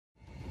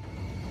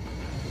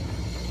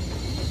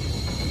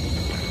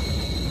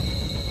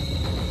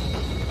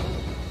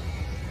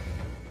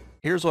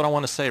Here's what I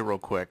want to say real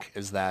quick,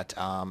 is that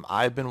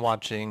I've been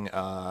watching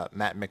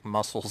Matt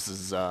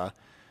McMuscles'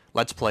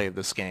 Let's Play of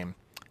this game,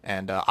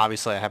 and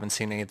obviously I haven't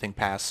seen anything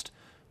past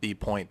the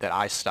point that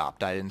I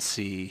stopped. I didn't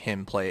see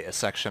him play a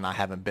section I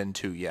haven't been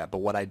to yet, but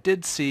what I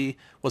did see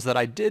was that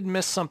I did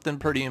miss something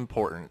pretty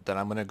important that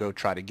I'm going to go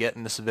try to get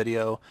in this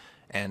video,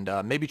 and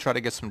maybe try to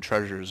get some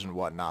treasures and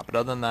whatnot. But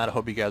other than that, I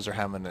hope you guys are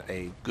having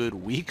a good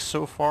week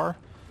so far.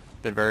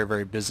 Been very,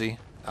 very busy.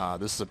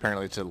 This is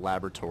apparently to the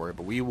laboratory,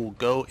 but we will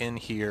go in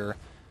here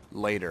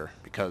later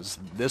because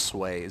this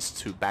way is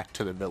to back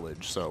to the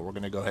village, so we're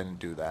going to go ahead and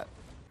do that.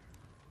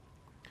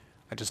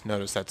 I just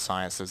noticed that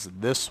sign says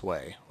this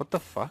way. What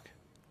the fuck?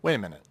 Wait a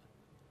minute.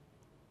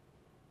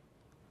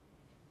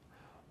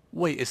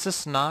 Wait, is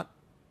this not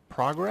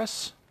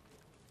progress?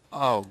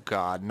 Oh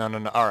god, no, no,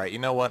 no. Alright, you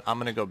know what? I'm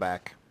going to go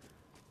back.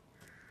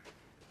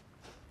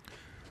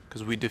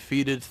 Because we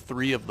defeated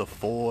 3 of the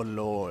 4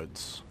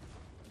 lords.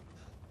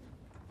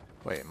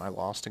 Wait, am I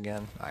lost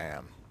again? I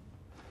am.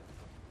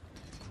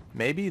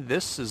 Maybe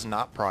this is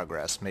not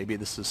progress. Maybe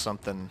this is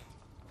something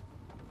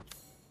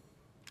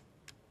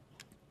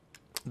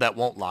that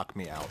won't lock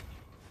me out.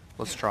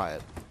 Let's try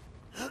it.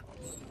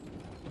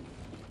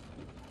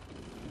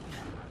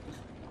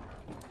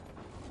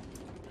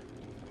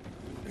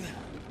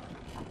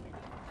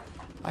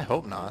 I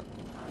hope not.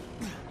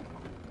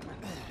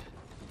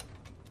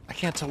 I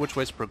can't tell which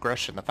way's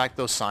progression. The fact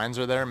those signs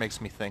are there makes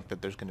me think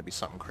that there's going to be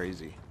something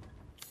crazy.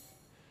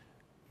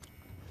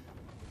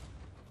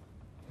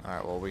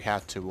 Alright, well we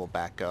have to, we'll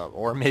back up.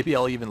 Or maybe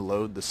I'll even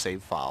load the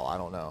save file, I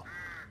don't know.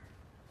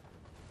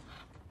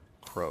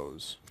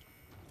 Crows.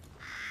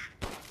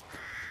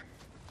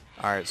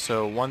 Alright,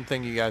 so one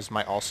thing you guys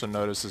might also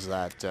notice is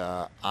that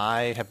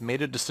I have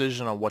made a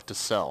decision on what to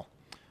sell.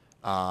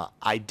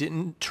 I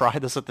didn't try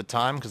this at the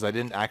time because I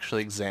didn't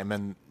actually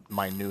examine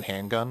my new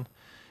handgun.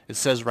 It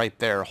says right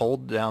there,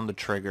 hold down the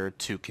trigger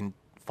to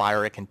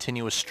fire a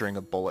continuous string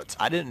of bullets.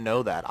 I didn't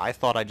know that. I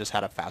thought I just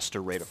had a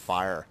faster rate of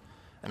fire.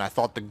 And I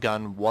thought the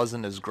gun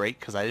wasn't as great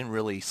because I didn't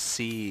really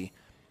see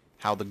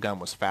how the gun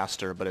was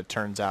faster, but it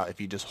turns out if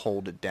you just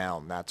hold it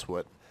down, that's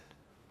what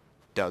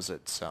does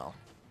it, so.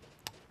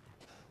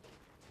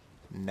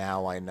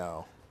 Now I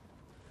know.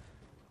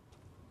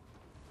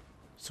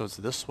 So it's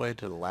this way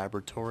to the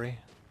laboratory.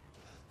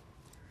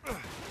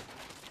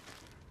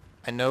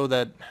 I know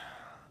that...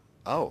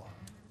 Oh.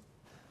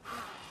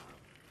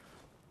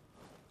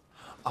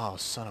 Oh,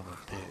 son of a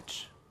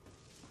bitch.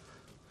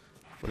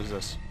 What is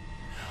this?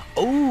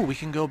 Oh, we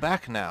can go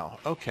back now.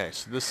 Okay,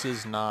 so this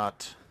is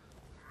not...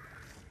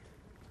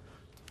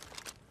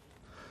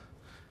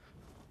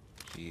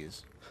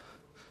 Jeez.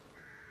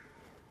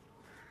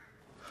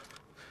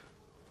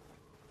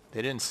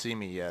 They didn't see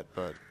me yet,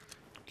 but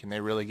can they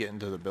really get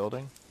into the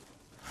building?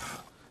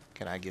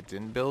 Can I get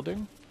in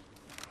building?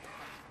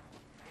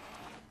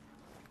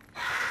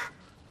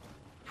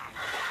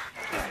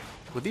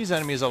 With these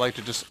enemies, I like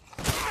to just...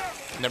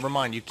 Never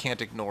mind, you can't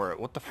ignore it.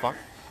 What the fuck?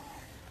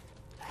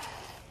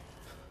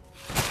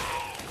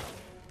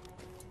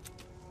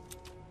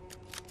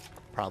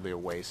 Probably a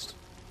waste.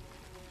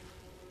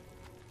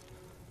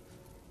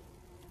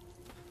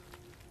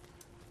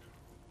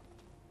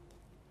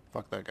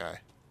 Fuck that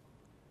guy.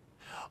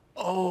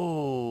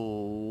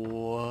 Oh,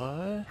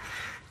 what?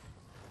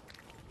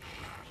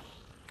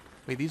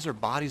 Wait, these are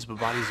bodies, but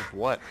bodies of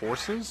what?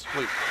 Horses?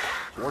 Wait,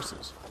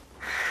 horses.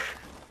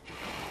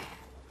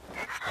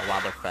 Oh wow,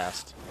 they're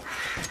fast.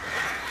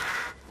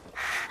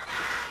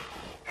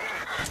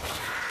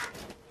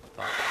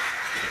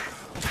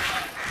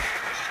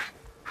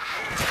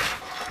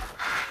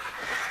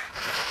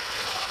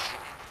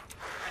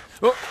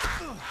 Oh!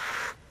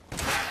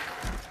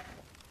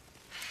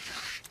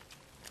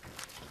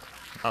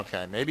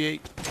 Okay, maybe...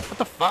 What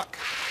the fuck?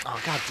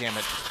 Oh, god damn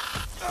it.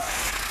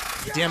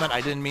 Damn it,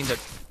 I didn't mean to...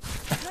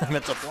 I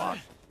meant to block.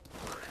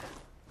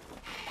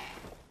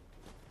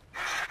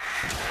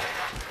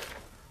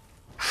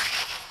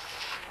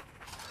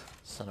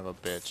 Son of a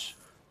bitch.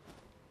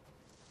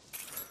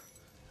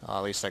 Oh,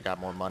 at least I got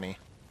more money.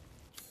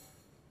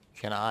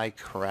 Can I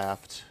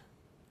craft...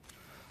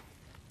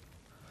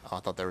 Oh, I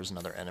thought there was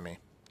another enemy.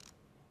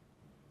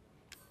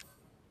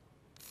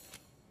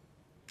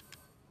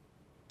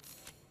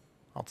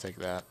 I'll take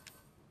that.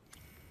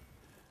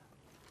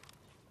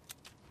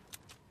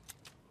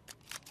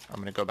 I'm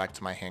gonna go back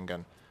to my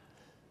handgun.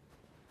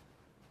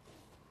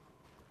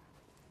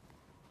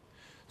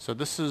 So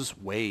this is...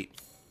 Wait.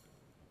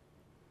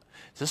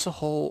 Is this a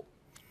whole...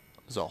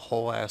 Is a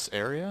whole ass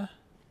area?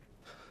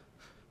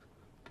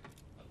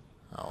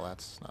 Oh,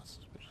 that's not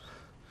suspicious.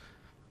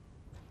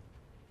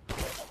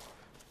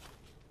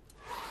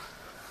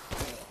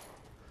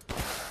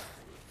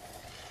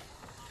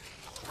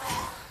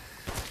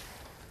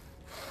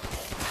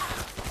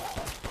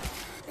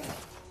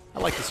 I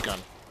like this gun.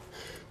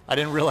 I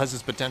didn't realize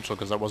its potential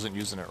because I wasn't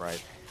using it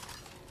right.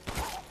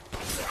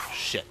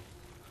 Shit.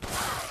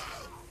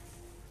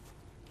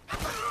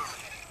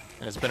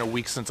 And it's been a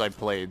week since I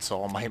played, so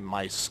all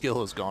my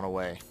skill has gone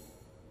away.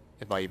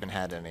 If I even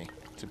had any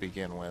to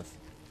begin with.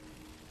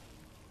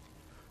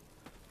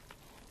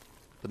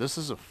 But this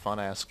is a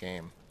fun-ass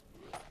game.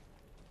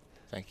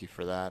 Thank you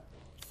for that.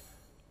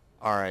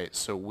 Alright,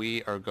 so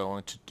we are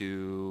going to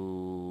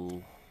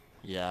do...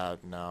 Yeah,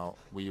 no.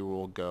 We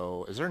will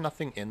go... Is there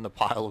nothing in the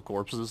pile of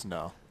corpses?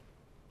 No.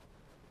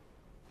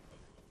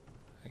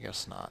 I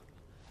guess not.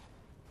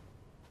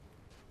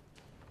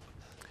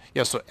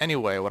 Yeah, so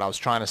anyway, what I was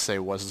trying to say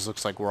was this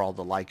looks like where all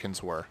the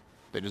Lycans were.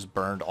 They just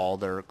burned all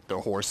their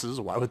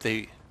horses. Why would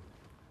they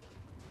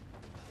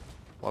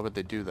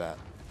do that?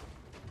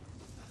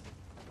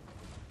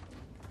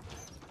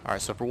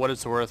 Alright, so for what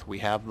it's worth, we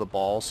have the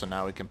ball, so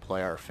now we can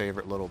play our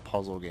favorite little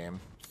puzzle game.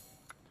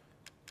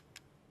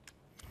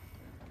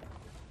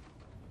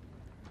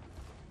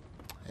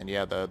 And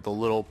yeah, the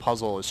little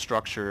puzzle is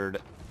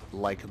structured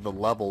like the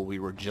level we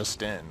were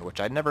just in, which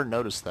I'd never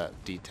noticed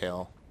that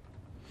detail.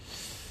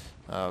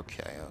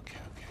 Okay.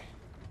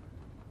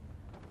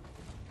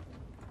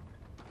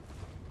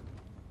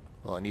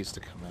 Well, it needs to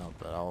come out,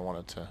 but I don't want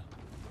it to...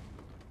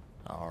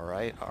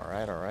 Alright.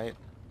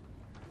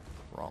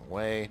 Wrong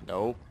way.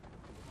 Nope.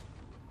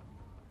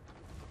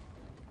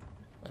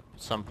 At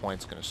some point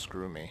it's gonna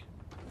screw me.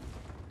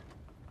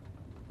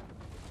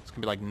 It's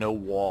gonna be like no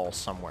wall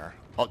somewhere.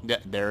 Oh,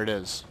 there it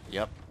is.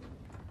 Yep.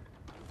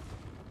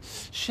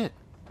 Shit.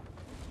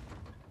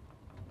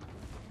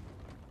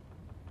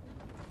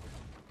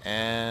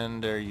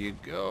 And there you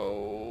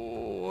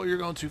go. Oh, you're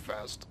going too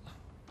fast.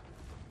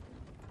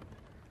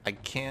 I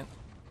can't...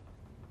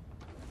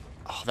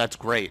 Oh, that's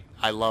great.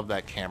 I love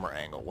that camera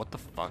angle. What the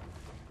fuck?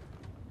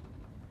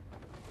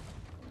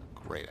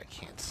 Great, I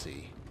can't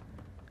see.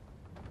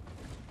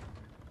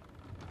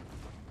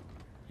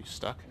 You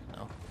stuck?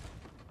 No.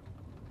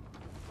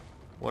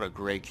 What a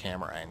great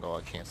camera angle.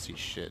 I can't see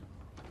shit.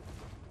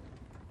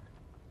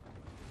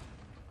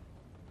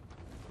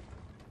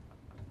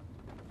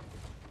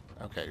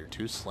 Okay, you're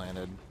too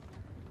slanted.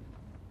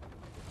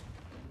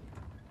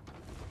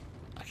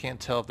 I can't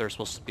tell if there's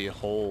supposed to be a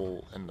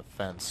hole in the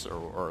fence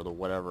or the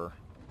whatever.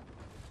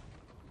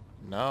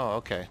 No,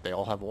 okay. They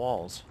all have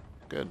walls.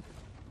 Good.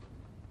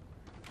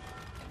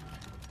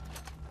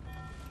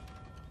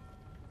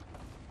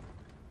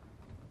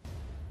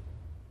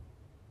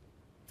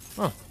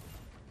 Huh.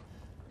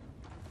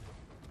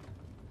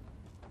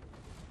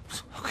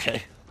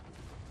 Okay.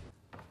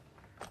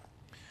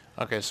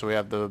 Okay, so we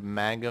have the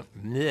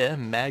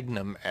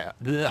Magnum...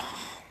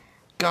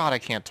 God, I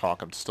can't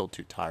talk. I'm still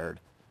too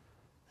tired.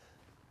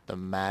 The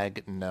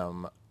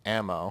Magnum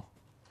ammo.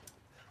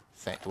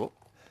 Thank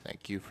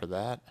you for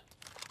that.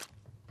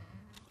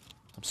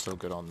 I'm so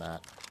good on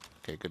that.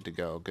 Okay, good to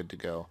go, good to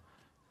go.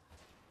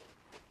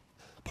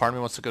 Part of me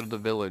wants to go to the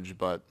village,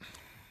 but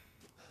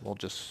we'll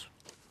just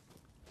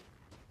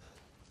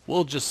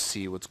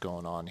see what's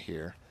going on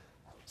here.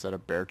 Is that a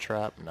bear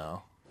trap?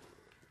 No.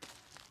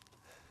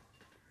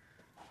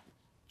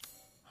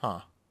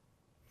 Huh.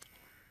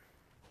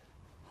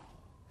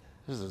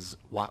 This is...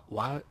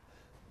 Why?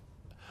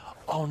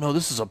 Oh no,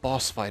 this is a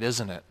boss fight,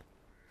 isn't it?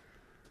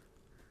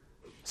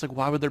 It's like,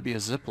 why would there be a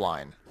zip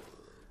line?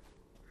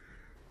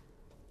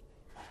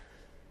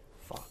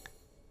 Fuck.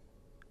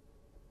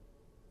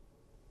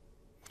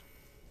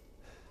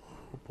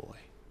 Oh boy.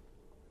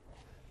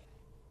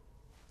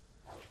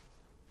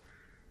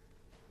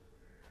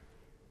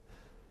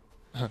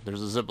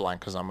 There's a zip line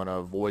because I'm going to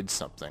avoid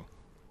something.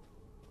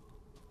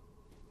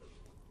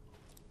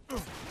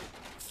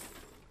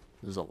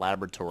 This is a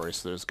laboratory,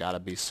 so there's got to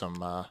be some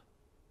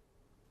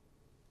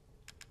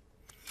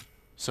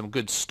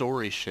good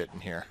story shit in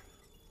here.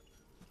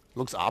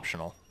 Looks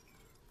optional.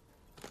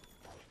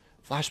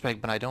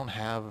 Flashback, but I don't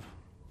have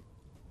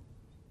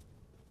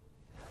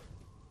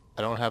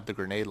the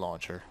grenade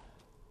launcher.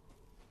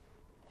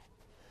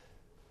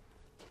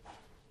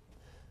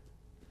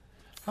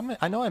 How many?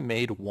 I know I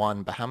made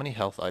one, but how many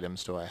health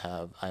items do I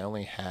have? I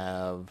only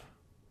have...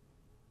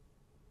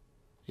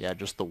 Yeah,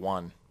 just the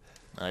one.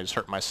 And I just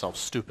hurt myself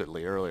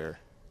stupidly earlier.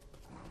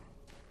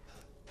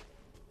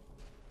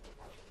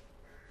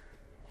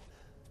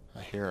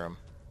 I hear him.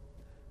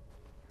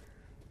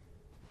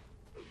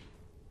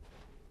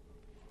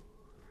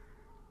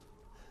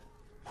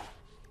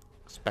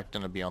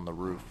 Expecting to be on the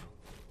roof.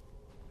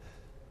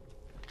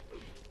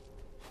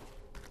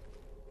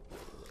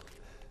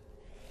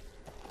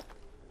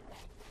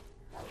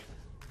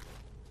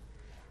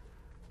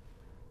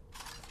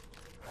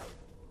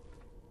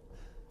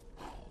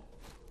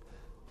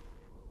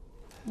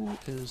 Who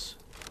is...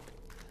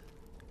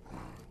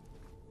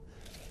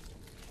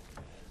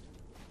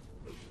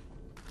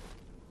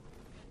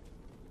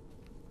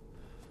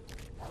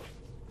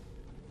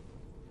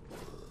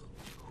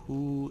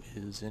 Who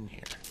is in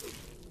here?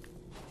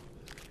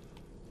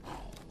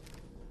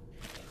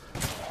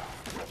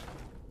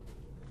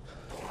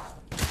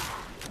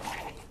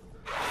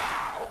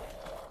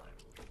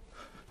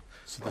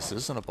 So this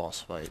isn't a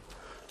boss fight.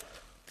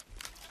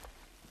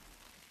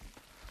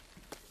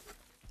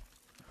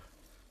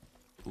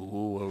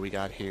 Ooh, what do we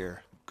got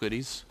here?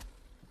 Goodies?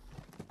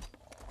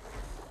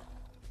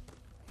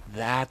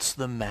 That's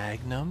the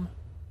Magnum?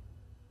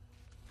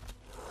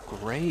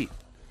 Great.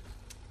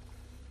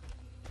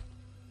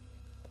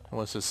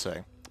 What's this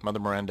say? Mother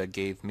Miranda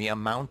gave me a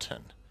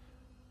mountain.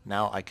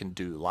 Now I can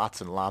do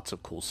lots and lots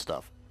of cool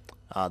stuff.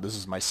 This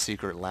is my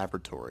secret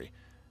laboratory.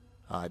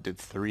 I did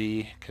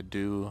 3, could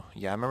do...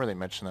 Yeah, I remember they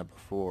mentioned that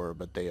before,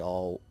 but they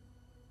all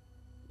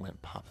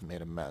went pop and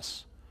made a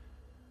mess.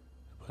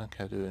 Put in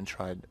Kadu and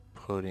tried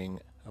putting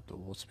up the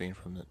wolf's bean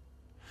from the...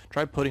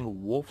 Tried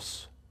putting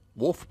wolf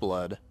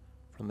blood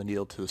from the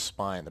needle to the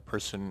spine. The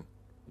person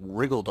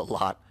wriggled a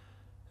lot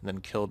and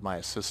then killed my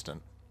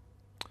assistant.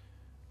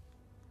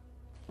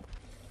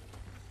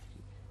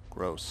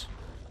 Gross.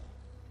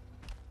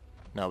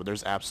 No, but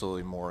there's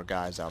absolutely more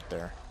guys out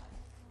there.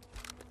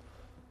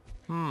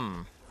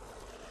 I'm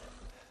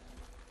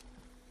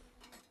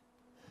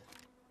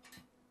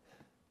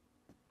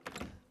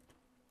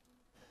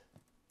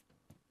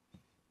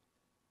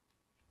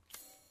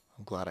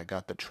glad I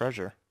got the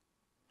treasure.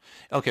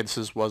 Okay,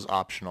 this was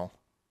optional.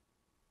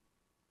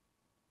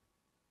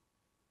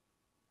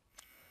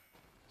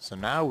 So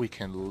now we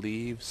can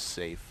leave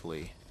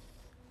safely.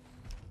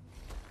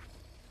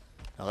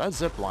 Now that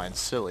zip line's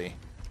silly.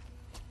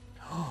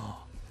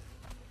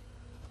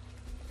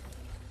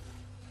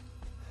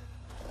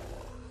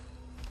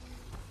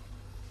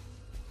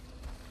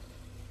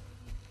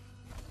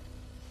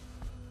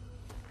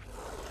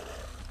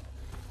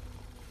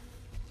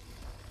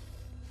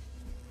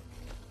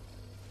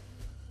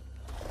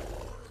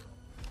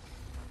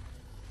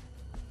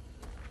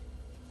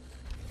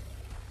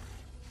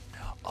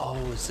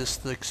 Oh, is this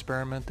the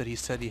experiment that he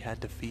said he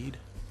had to feed?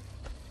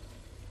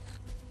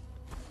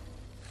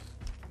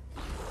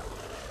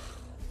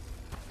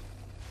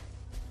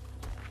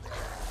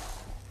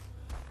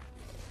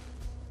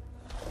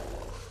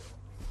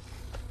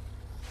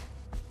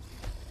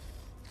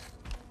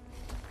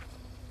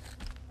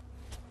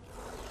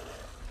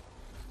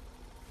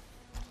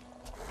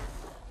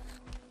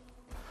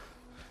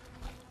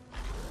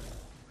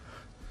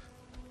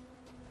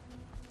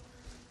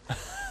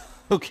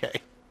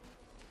 Okay.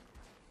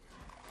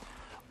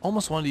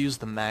 Almost wanted to use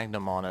the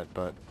Magnum on it,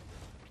 but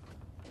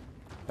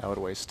that would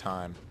waste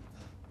time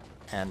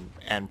and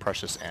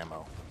precious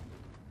ammo.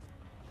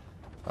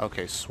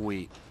 Okay,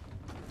 sweet.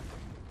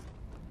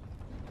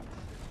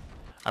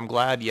 I'm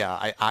glad,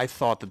 yeah, I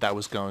thought that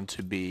was going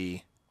to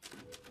be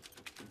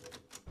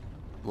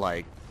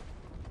like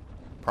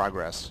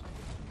progress.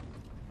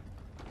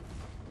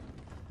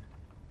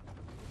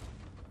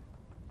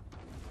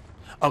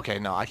 Okay,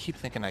 no, I keep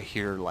thinking I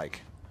hear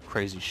like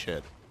crazy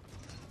shit.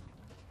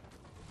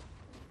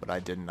 But I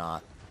did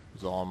not. It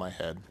was all in my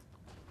head.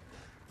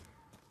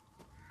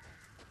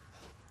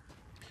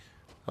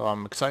 So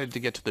I'm excited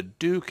to get to the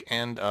Duke,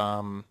 and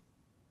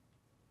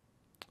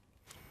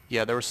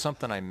yeah, there was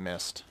something I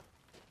missed.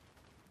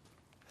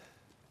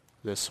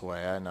 This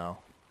way, I know.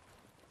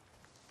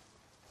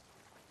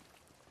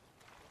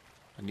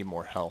 I need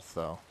more health,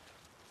 though.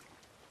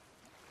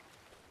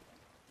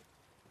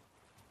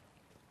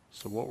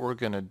 So what we're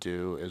going to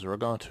do is we're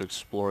going to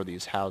explore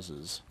these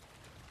houses.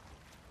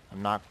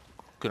 I'm not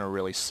going to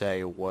really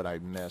say what I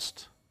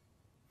missed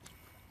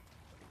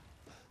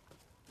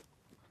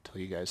until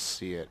you guys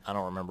see it. I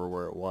don't remember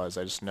where it was.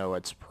 I just know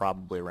it's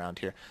probably around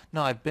here.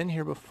 No, I've been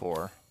here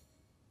before.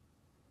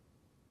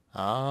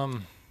 That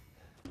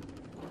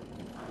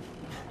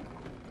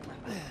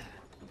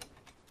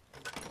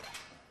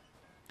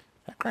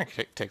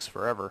crank takes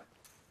forever.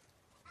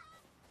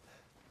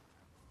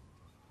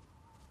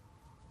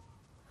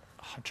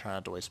 I'm trying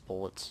not to waste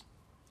bullets.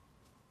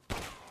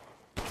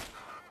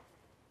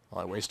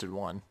 Well, I wasted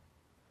one.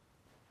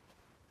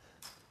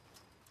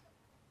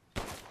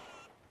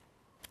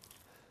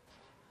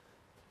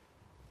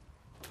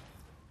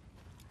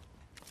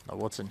 Now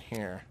what's in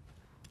here?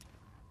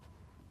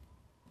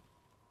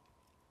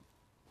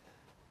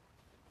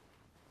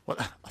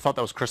 What? I thought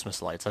that was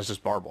Christmas lights. That's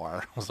just barbed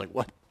wire. I was like,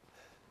 what?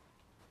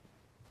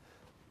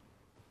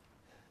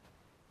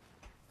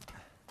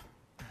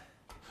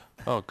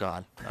 Oh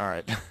god.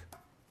 Alright.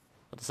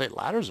 Let's say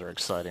ladders are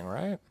exciting,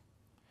 right?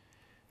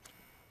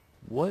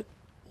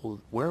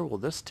 Where will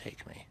this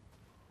take me?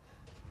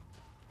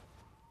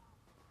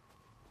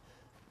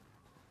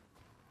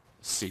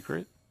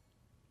 Secret?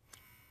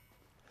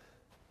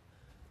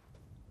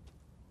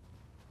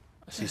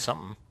 I see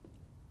something.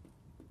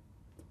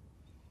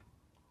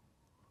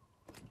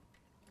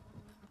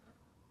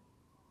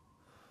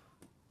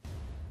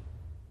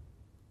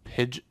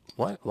 Pigeon?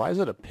 What? Why is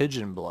it a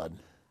pigeon blood?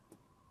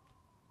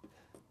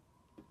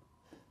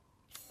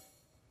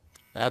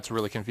 That's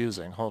really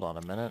confusing. Hold on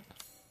a minute.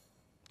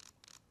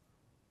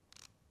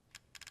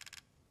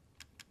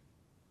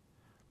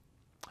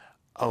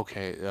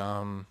 Okay,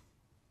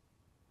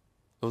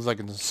 looks like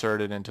it's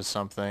inserted into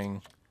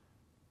something.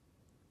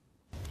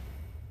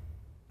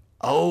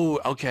 Oh,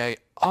 okay.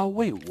 Oh,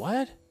 wait,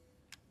 what?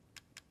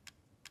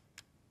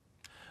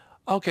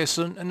 Okay,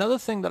 so another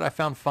thing that I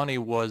found funny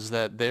was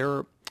that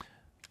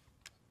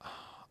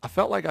I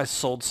felt like I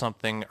sold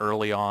something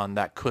early on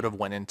that could have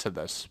went into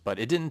this, but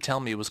it didn't tell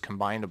me it was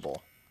combinable.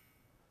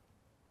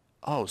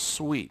 Oh,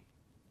 sweet.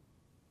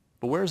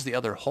 But where's the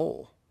other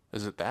hole?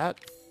 Is it that?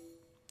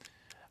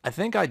 I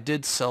think I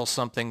did sell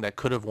something that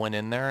could have went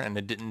in there, and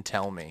it didn't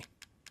tell me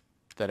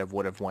that it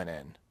would have went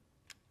in.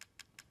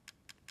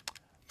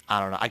 I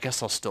don't know. I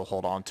guess I'll still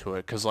hold on to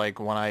it, because like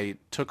when I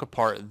took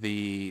apart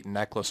the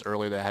necklace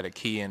earlier that had a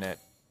key in it,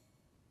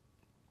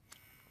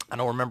 I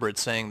don't remember it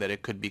saying that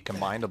it could be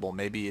combinable.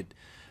 Maybe it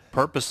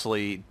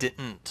purposely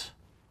didn't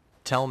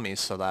tell me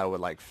so that I would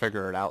like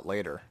figure it out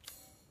later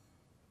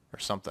or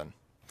something.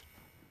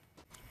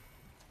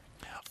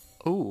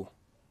 Ooh.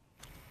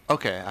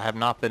 Okay, I have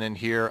not been in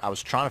here. I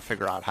was trying to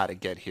figure out how to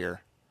get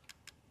here,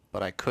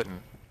 but I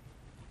couldn't.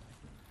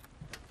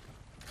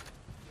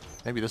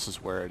 Maybe this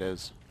is where it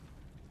is.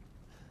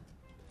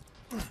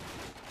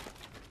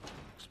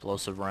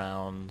 Explosive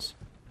rounds.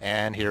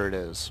 And here it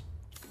is.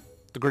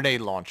 The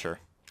grenade launcher.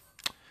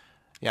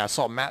 Yeah, I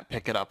saw Matt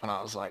pick it up and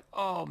I was like,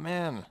 oh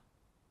man.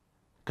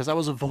 Because I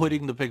was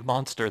avoiding the big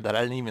monster that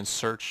I didn't even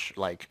search.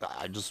 Like,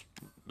 I just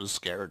was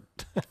scared.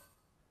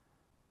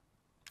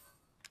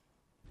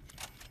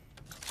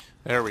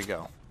 There we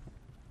go.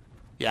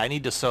 Yeah, I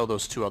need to sell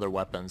those 2 other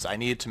weapons. I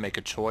needed to make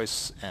a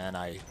choice and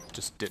I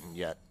just didn't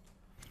yet.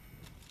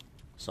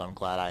 So I'm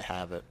glad I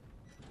have it.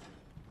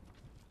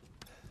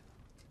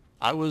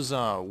 I was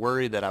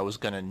worried that I was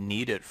going to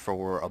need it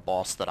for a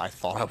boss that I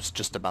thought I was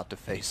just about to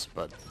face,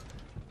 but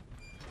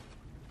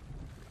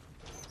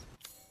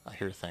I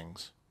hear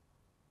things.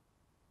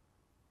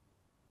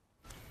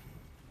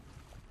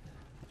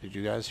 Did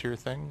you guys hear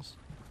things?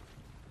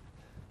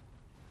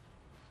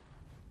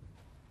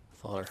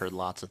 Thought I heard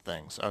lots of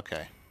things.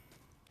 Okay.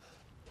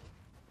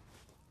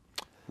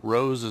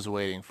 Rose is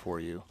waiting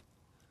for you.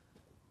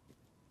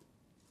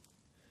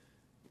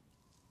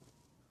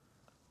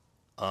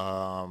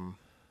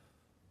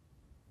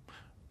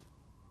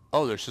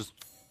 Oh, there's just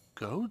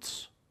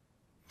goats?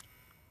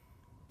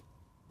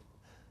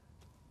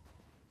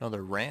 No,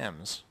 they're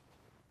rams.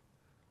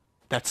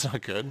 That's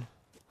not good.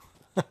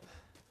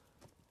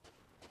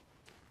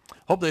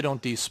 Hope they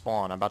don't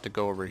despawn. I'm about to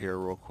go over here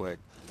real quick.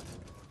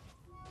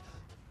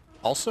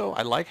 Also,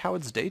 I like how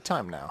it's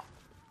daytime now.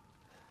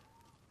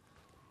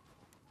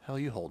 Hell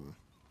you holding?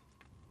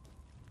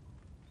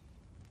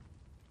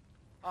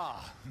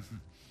 Ah,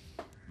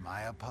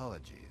 my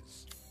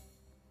apologies.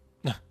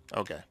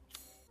 Okay.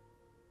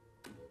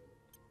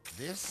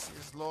 This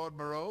is Lord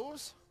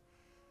Moreau's?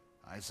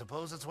 I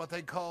suppose it's what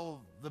they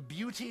call the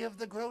beauty of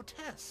the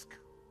grotesque.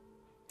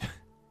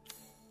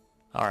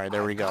 Alright,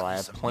 there we I've go. gotten I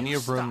have some plenty new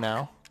of room stock.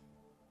 now.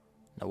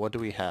 Now what do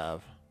we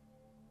have?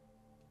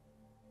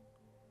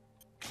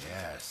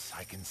 Yes,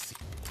 I can see.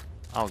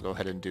 I'll go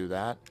ahead and do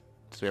that.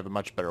 So we have a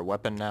much better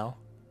weapon now.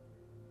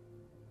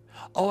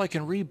 Oh, I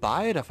can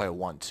rebuy it if I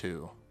want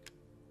to.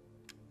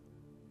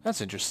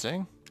 That's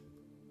interesting.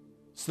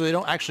 So they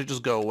don't actually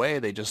just go away,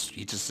 he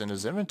just in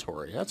his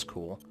inventory. That's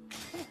cool.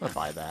 I'm gonna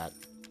buy that.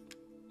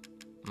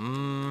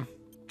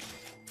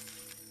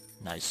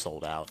 Nice,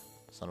 sold out.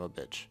 Son of a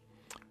bitch.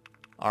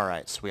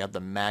 Alright, so we have the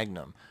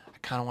Magnum. I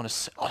kinda wanna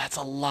say, oh, that's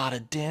a lot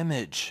of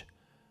damage.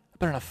 I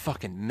better not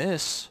fucking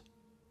miss.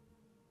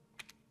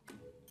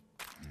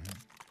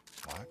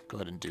 What? Go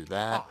ahead and do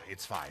that. Ah,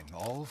 it's fine.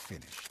 All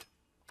finished.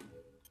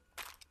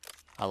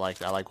 I like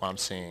what I'm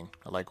seeing.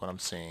 I like what I'm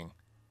seeing.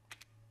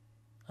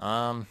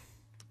 Am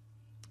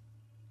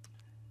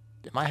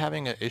I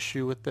having an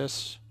issue with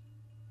this?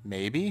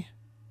 Maybe?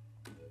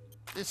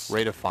 This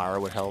Rate of fire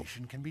would help.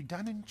 can be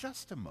done in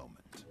just a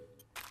moment.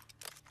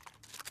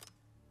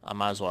 I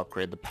might as well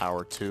upgrade the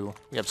power too.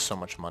 We have so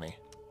much money.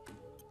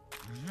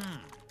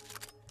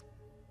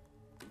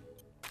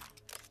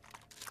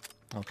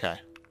 Okay.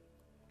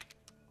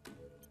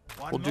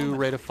 We'll do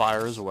rate of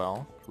fire as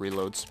well.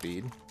 Reload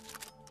speed.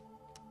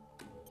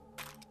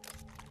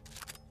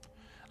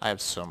 I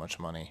have so much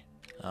money.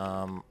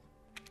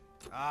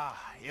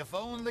 Ah, if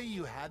only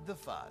you had the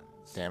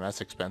funds. Damn,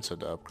 that's expensive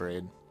to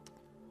upgrade.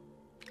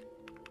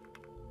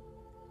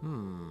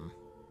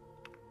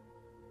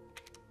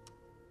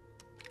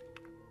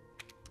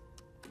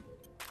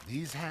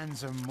 These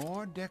hands are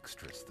more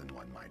dexterous than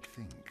one might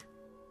think.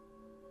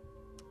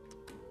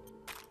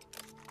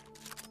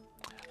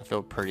 I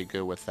feel pretty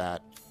good with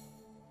that.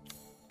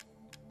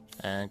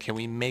 And can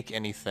we make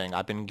anything?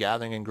 I've been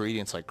gathering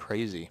ingredients like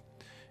crazy.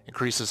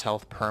 Increases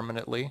health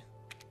permanently.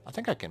 I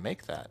think I can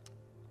make that.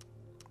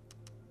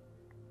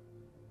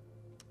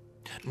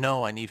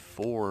 No, I need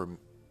 4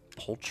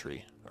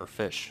 poultry or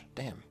fish.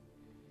 Damn.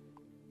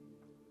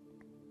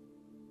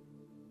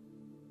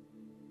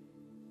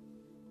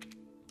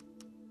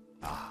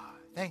 Ah,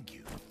 thank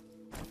you.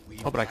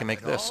 We've Oh, but I can make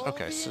gathered this. all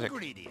Okay, the sick.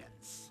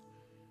 Ingredients.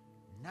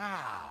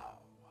 Now,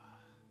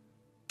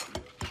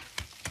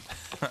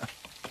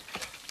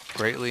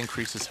 Greatly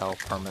increases health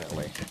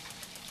permanently.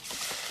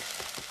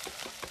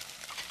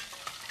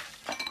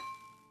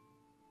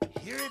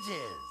 here it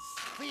is.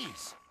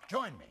 Please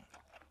join me.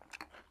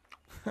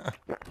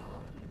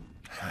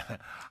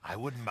 I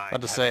wouldn't mind.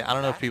 About to say, I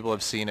don't know if having people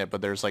have seen it,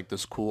 but there's like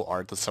this cool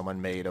art that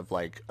someone made of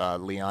like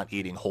Leon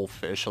eating whole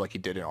fish like he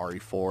did in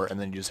RE4, and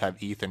then you just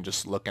have Ethan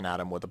just looking at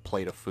him with a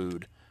plate of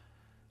food.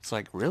 It's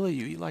like, really?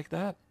 You eat like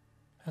that?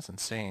 That's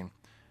insane.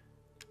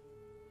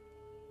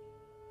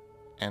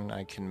 And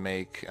I can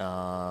make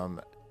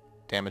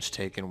damage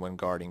taken when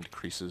guarding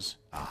decreases.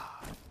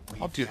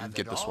 I'll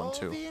get this one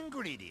too. The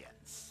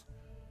ingredients.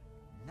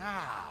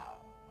 Now.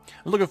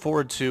 I'm looking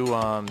forward to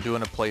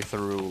doing a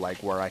playthrough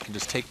like where I can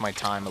just take my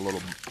time a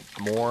little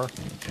more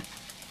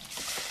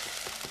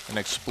and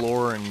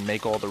explore and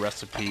make all the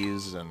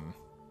recipes and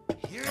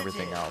Here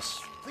everything it is.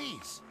 else.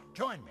 Please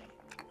join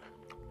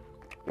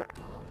me.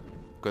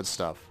 Good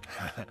stuff.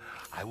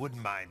 I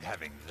wouldn't mind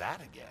having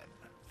that again.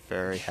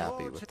 Very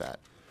happy with that.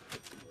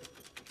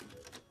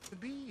 To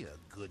be a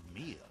good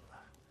meal.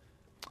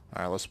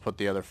 Alright, let's put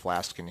the other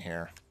flask in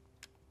here.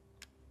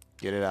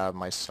 Get it out of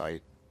my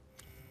sight.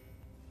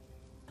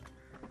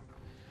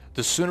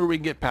 The sooner we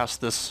can get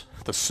past this,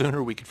 the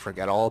sooner we can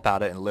forget all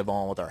about it and live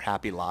on with our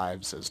happy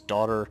lives as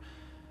daughter,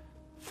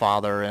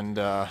 father, and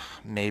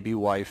maybe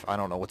wife. I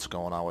don't know what's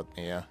going on with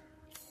Mia.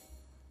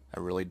 I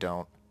really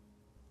don't.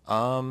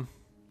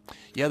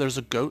 Yeah, there's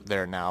a goat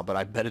there now, but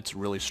I bet it's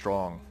really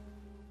strong.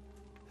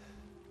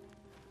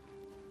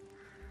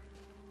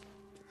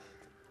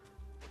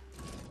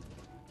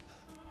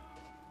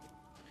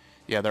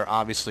 Yeah, they're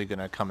obviously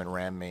gonna come and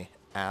ram me.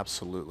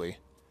 Absolutely.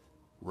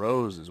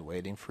 Rose is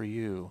waiting for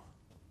you.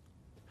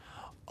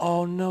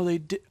 Oh no, they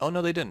did. Oh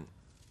no, they didn't.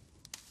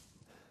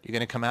 You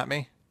gonna come at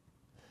me?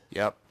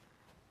 Yep.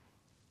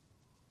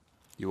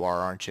 You are,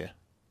 aren't you?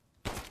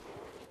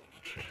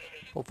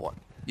 Go for it.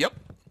 Yep.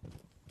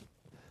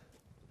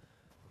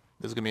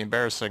 This is gonna be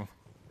embarrassing.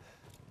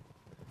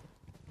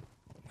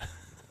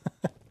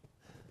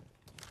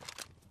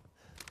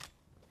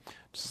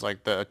 Just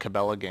like the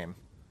Cabela game.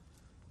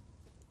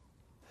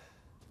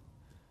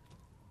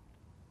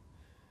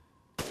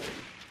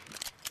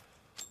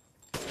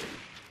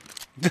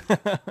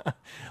 A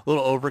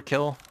little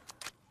overkill,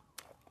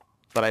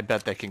 but I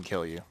bet they can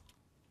kill you.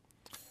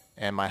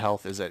 And my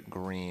health is at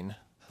green.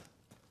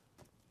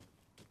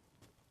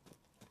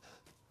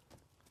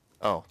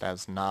 Oh,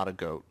 that's not a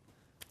goat.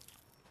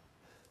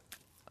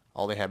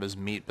 All they have is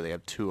meat, but they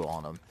have 2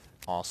 on them.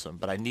 Awesome,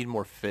 but I need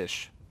more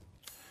fish.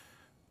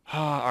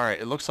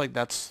 Alright, it looks like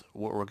that's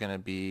what we're gonna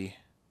be...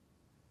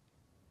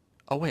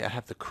 Oh wait, I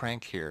have the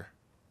crank here.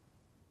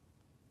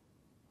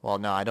 Well,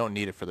 no, I don't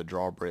need it for the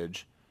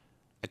drawbridge.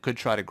 I could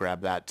try to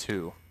grab that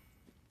too.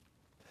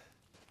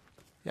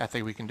 Yeah, I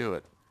think we can do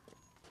it.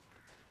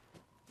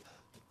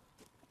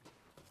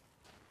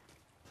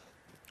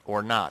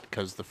 Or not,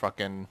 because the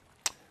fucking...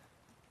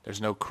 There's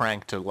no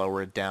crank to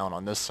lower it down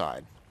on this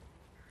side.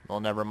 Well,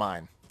 never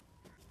mind.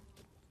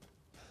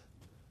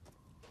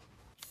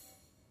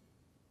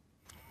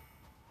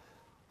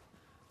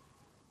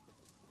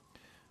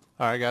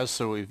 Alright guys,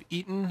 so we've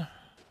eaten,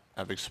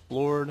 I've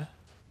explored,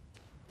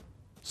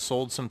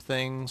 sold some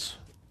things,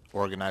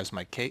 organized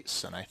my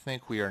case, and I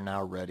think we are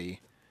now ready.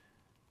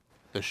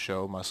 The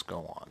show must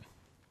go on.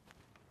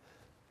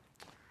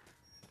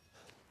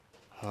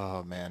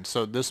 Oh man,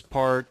 so this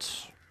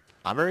part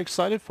I'm very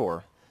excited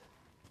for.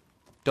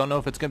 Don't know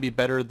if it's going to be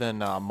better than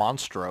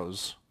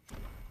Monstros.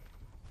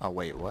 Oh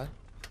wait, what?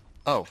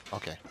 Oh,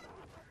 okay.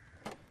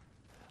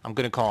 I'm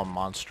going to call him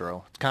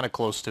Monstro. It's kind of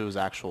close to his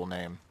actual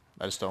name.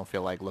 I just don't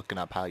feel like looking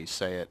up how you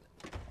say it.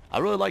 I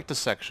really like this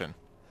section.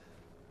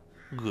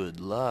 Good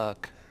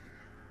luck.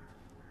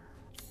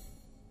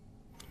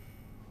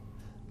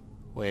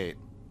 Wait.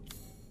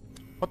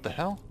 What the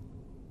hell?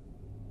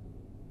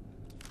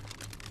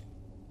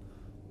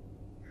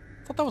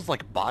 I thought that was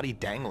like body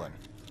dangling.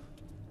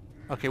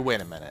 Okay,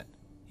 wait a minute.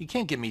 You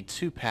can't give me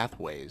 2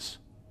 pathways.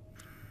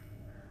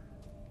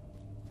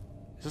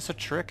 Is this a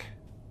trick?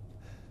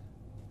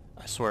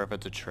 I swear if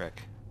it's a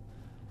trick.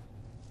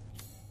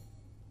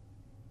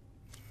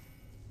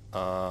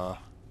 Yeah,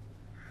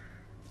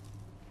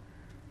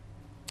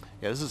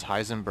 this is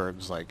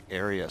Heisenberg's, like,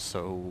 area,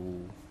 so...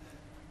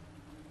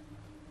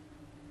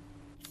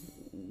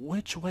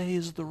 Which way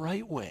is the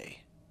right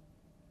way?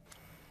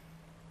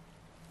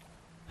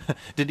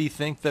 Did he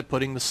think that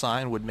putting the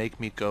sign would make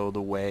me go the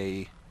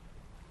way...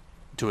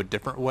 to a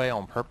different way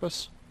on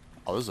purpose?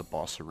 Oh, this is a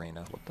boss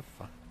arena. What the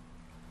fuck?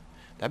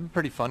 That'd be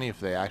pretty funny if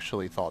they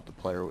actually thought the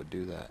player would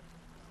do that.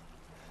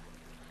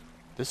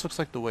 This looks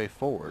like the way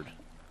forward.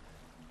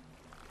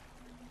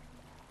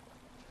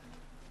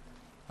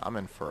 I'm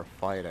in for a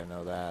fight, I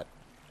know that.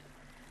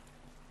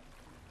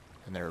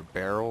 And there are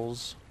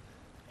barrels.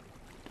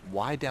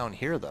 Why down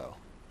here, though?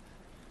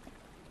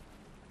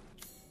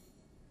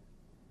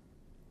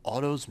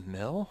 Otto's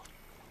Mill?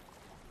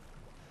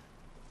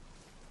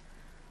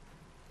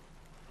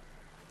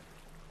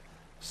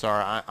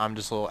 Sorry, I'm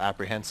just a little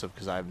apprehensive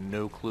because I have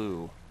no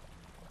clue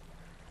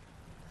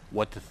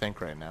what to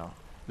think right now.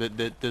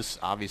 This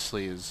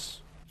obviously is...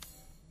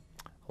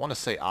 I want to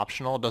say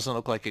optional. It doesn't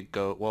look like it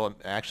go... Well,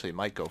 actually, it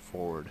might go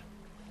forward.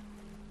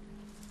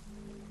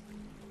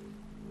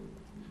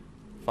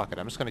 Fuck it,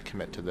 I'm just going to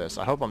commit to this.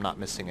 I hope I'm not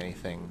missing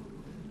anything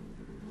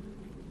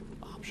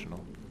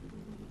optional.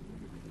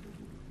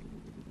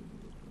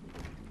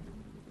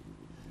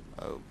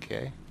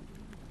 Okay.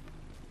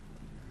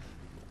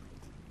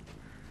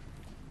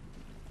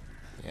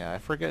 Yeah, I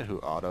forget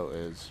who Otto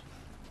is.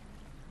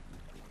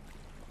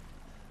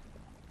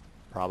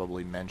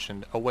 probably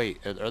mentioned. Oh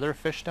wait, are there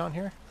fish down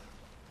here?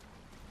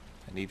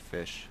 I need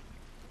fish.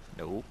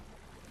 Nope.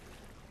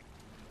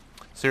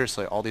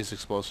 Seriously, all these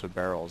explosive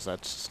barrels,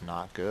 that's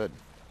not good.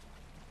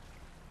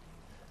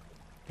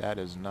 That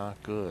is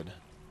not good.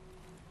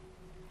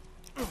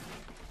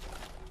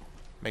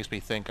 Makes me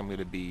think I'm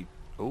gonna be...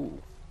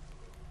 Ooh.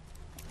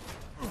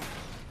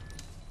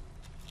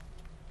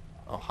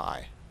 Oh,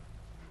 hi.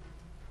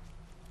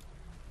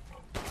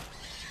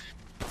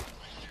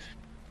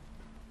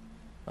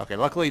 Okay,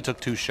 luckily he took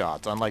 2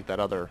 shots, unlike that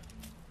other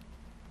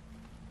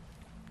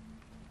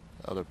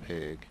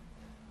pig.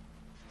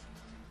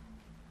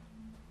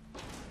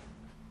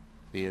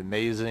 The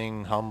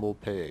amazing, humble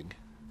pig.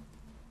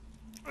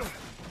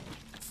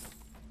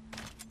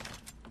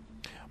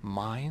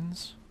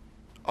 Mines?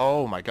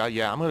 Oh my god,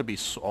 yeah, I'm gonna be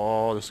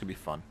oh, this could be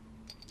fun.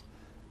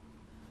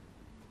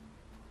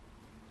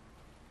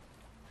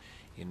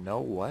 You know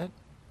what?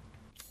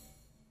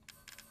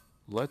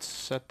 Let's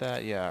set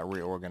that, yeah,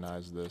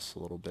 reorganize this a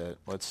little bit.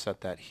 Let's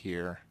set that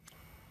here.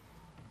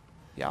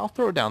 Yeah, I'll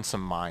throw down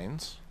some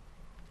mines.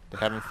 They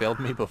haven't failed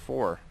me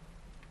before.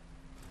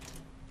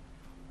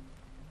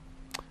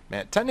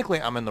 Man, technically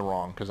I'm in the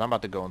wrong, because I'm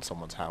about to go in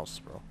someone's house,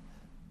 bro.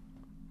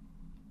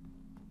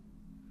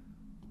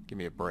 Give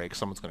me a break,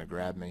 someone's gonna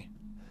grab me.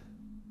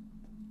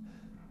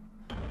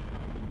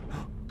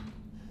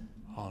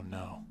 Oh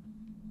no.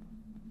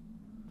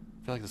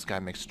 I feel like this guy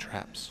makes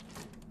traps.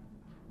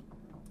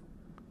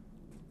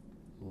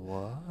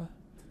 What?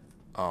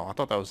 Oh, I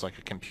thought that was like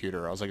a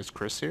computer. I was like, is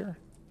Chris here?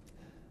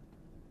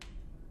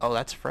 Oh,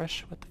 that's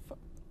fresh? What the fuck?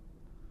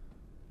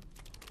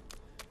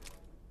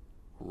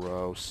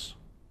 Gross.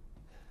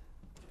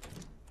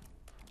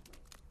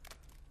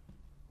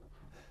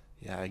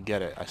 Yeah, I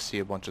get it. I see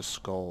a bunch of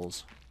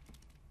skulls.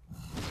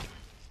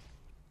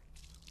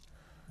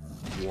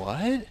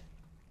 What?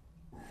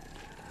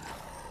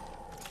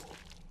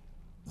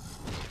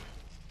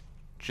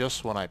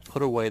 Just when I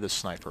put away the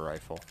sniper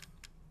rifle.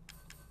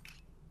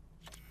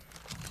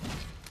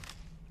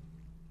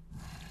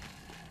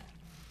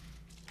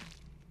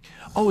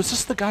 Oh, is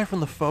this the guy from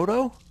the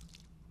photo?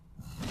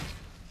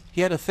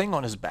 He had a thing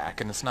on his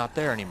back and it's not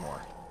there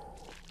anymore.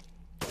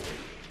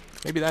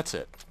 Maybe that's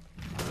it.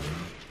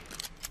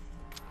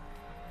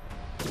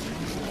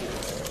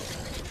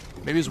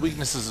 Maybe his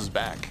weakness is his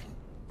back.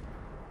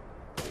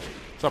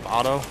 What's up,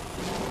 Otto?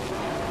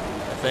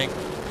 I think.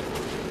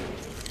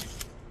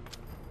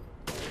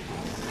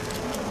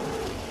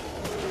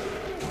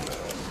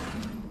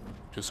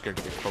 Too scared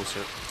to get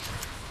closer.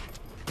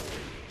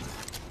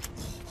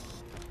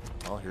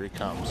 Oh, here he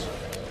comes.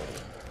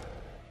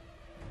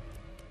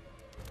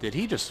 Did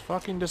he just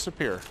fucking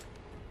disappear?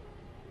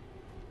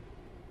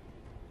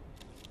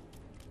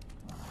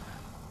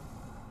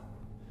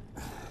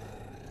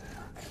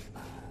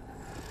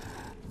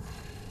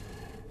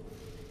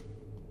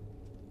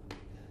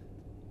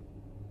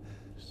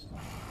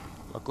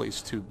 Luckily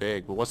it's too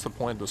big, but what's the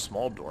point of the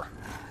small door?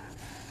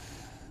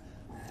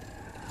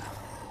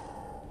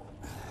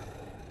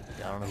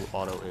 Yeah, I don't know who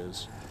Otto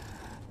is.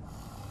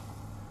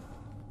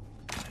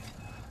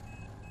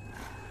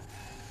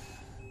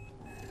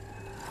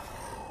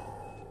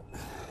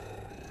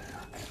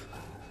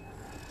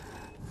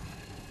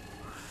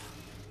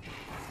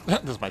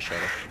 This is my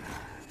shadow.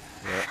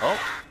 Yeah. Oh!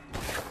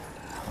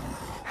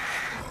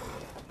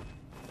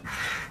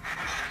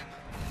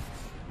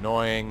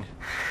 Annoying.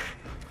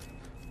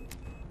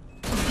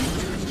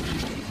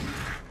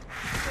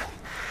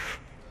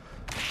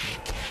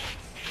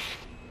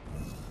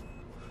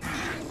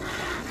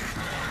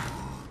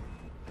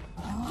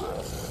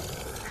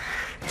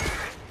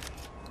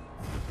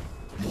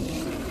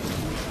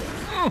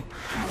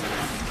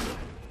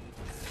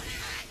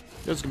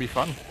 This is gonna be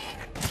fun.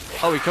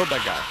 Oh, he killed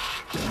that guy.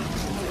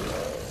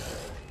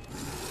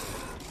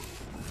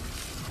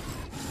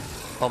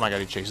 Oh my god,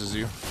 he chases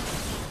you.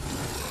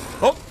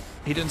 Oh!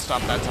 He didn't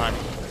stop that time.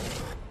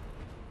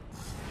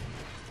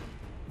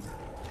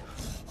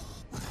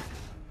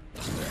 I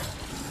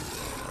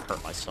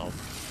hurt myself.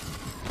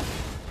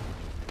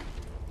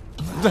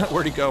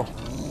 Where'd he go?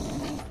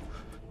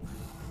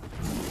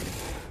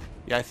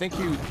 Yeah, I think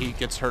he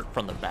gets hurt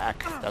from the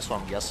back. That's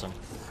what I'm guessing.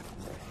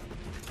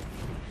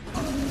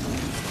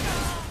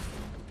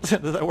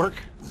 Did that work?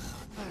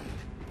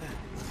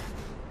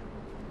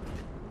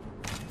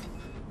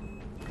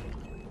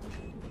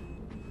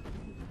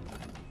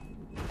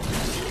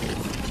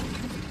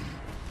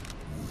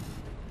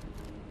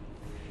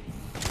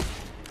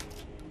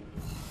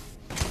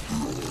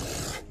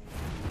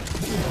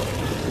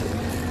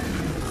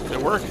 Did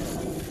it work?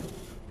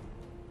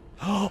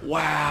 Oh,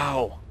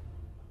 wow!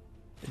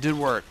 It did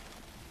work.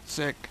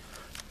 Sick.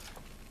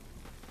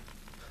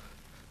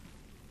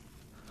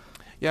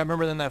 Yeah, I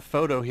remember in that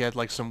photo he had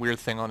like some weird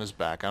thing on his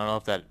back. I don't know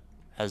if that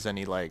has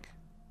any like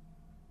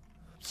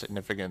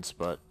significance,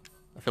 but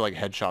I feel like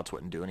headshots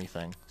wouldn't do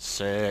anything.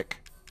 Sick.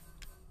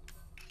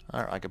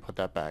 Alright, I can put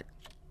that back.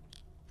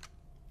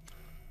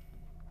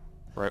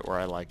 Right where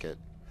I like it.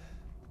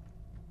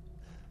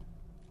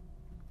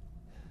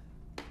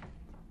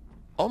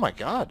 Oh my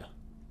god.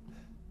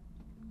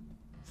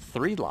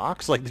 3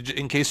 locks? Like,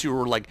 in case you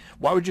were like,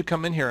 why would you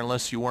come in here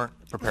unless you weren't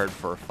prepared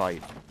for a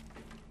fight?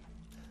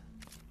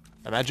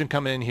 Imagine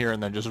coming in here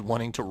and then just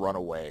wanting to run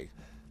away.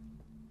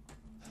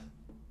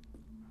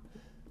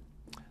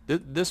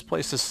 This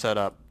place is set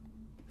up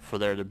for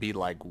there to be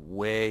like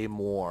way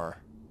more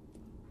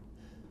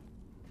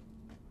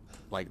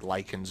like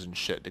lichens and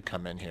shit to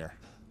come in here.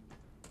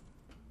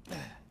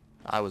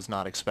 I was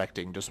not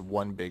expecting just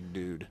one big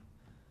dude.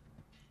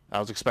 I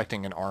was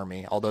expecting an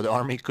army, although the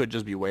army could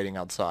just be waiting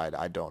outside.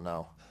 I don't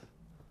know.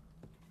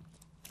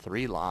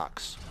 3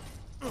 locks.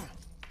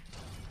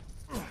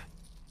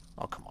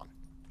 Oh, come on.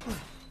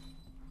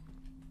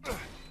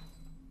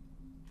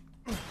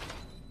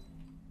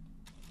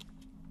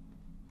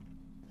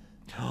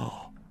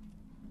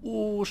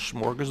 Ooh,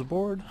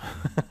 smorgasbord.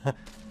 Look at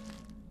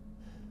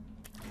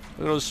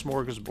those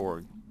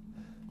smorgasbord.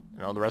 You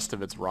know, the rest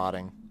of it's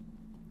rotting.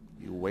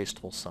 You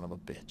wasteful son of a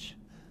bitch.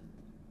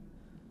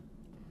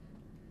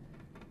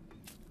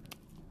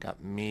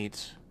 Got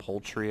meat,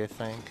 poultry, I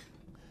think.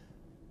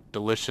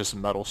 Delicious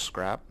metal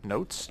scrap.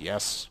 Notes?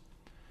 Yes.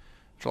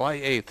 July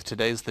 8th.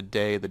 Today's the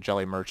day the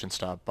Jelly Merchant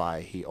stopped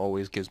by. He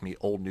always gives me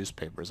old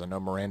newspapers. I know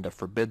Miranda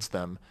forbids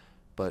them,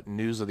 but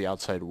news of the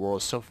outside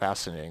world is so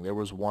fascinating. There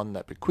was one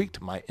that bequeathed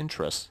my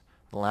interest.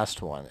 The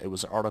last one. It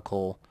was an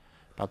article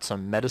about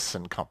some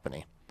medicine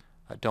company.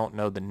 I don't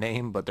know the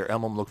name, but their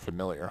emblem looked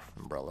familiar.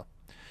 Umbrella.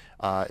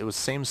 It was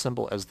same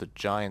symbol as the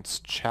giant's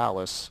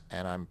chalice,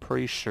 and I'm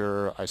pretty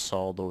sure I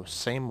saw the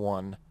same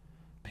one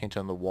painted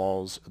on the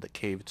walls of the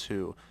cave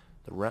too.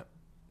 The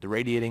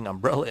radiating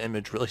umbrella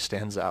image really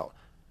stands out.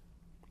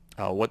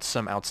 What's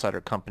some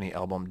outsider company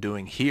album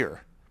doing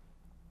here?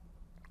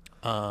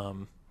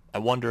 I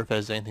wonder if it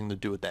has anything to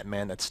do with that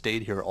man that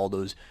stayed here all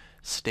those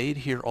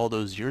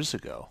years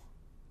ago.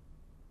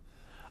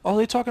 Oh, are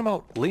they talking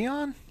about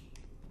Leon?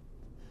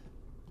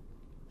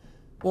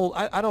 Well,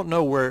 I don't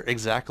know where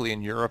exactly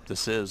in Europe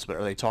this is, but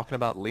are they talking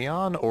about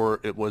Leon,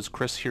 or it was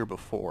Chris here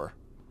before?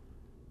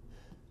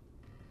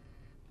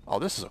 Oh,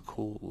 this is a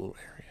cool little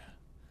area.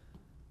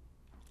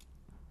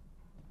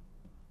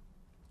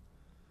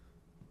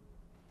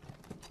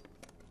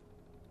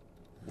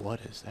 What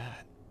is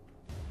that?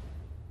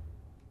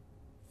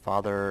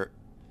 Father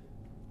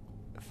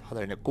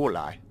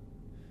Nikolai.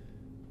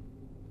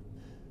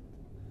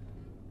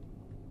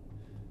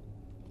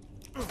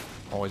 I'm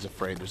always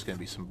afraid there's going to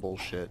be some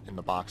bullshit in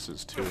the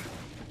boxes, too.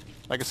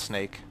 Like a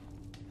snake.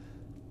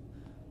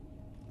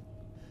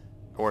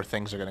 Or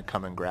things are going to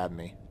come and grab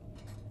me.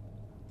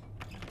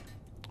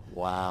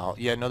 Wow.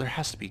 Yeah, no, there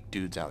has to be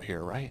dudes out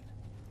here, right?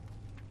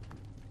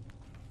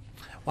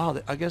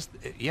 Wow, I guess,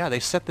 yeah, they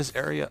set this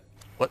area...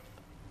 What?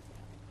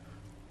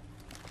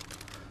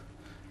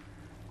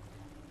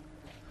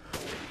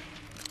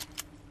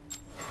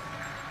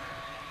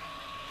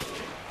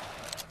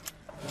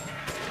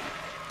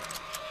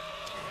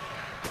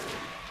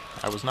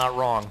 I was not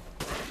wrong.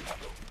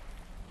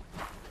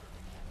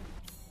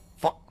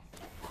 Fuck.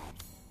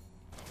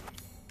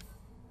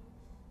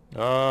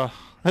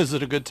 Is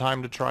it a good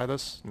time to try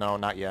this? No,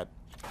 not yet.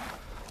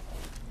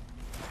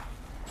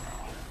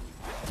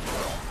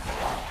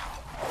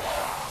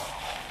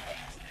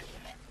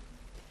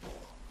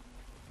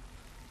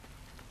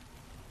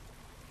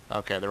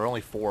 Okay, there are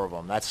only 4 of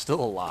them. That's still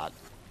a lot.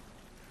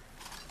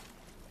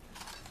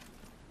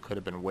 Could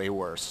have been way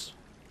worse.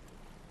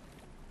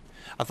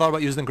 I thought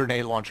about using the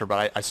grenade launcher,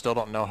 but I still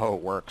don't know how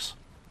it works.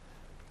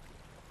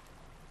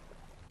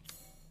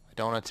 I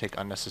don't want to take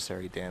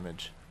unnecessary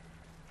damage.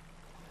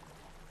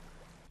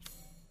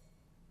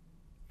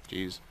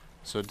 Jeez.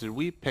 So did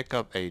we pick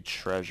up a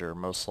treasure,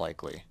 most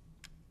likely?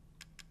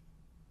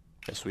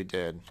 Yes, we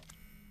did.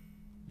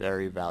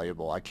 Very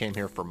valuable. I came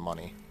here for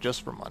money.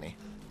 Just for money.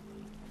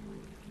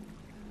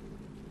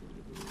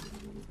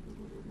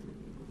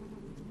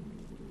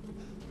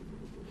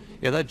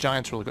 Yeah, that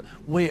giant's really good.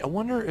 Wait, I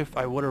wonder if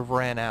I would have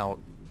ran out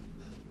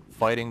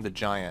fighting the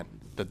giant,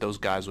 that those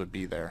guys would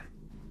be there.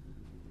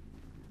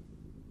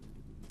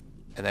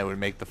 And they would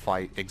make the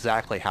fight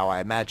exactly how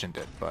I imagined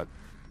it, but...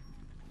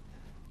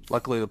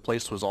 Luckily the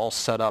place was all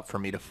set up for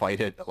me to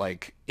fight it,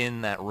 like,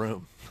 in that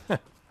room.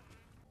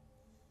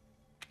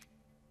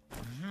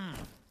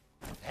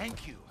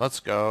 Thank you. Let's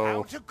go.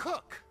 How to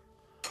cook.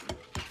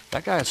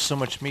 That guy has so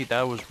much meat,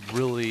 that was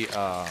really,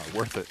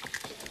 worth it.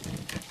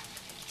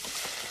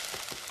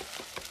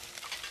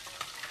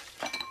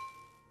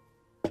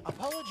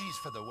 Apologies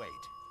for the wait.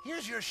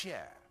 Here's your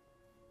share.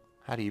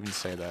 How do you even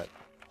say that?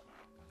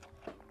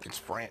 It's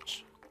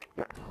French.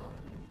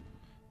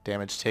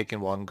 Damage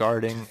taken while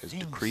guarding is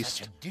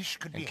decreased.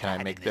 And can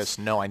I make this?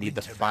 No, I need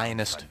the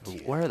finest.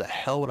 Where the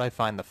hell would I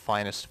find the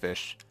finest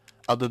fish?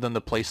 Other than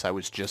the place I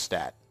was just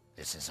at.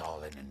 This is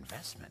all an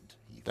investment.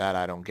 That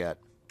I don't get.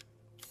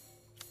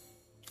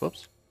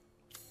 Whoops.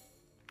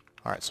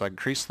 Alright, so I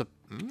increase the...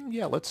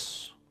 yeah,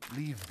 let's...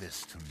 Leave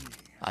this to me.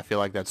 I feel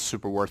like that's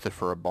super worth it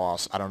for a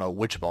boss. I don't know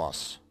which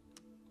boss.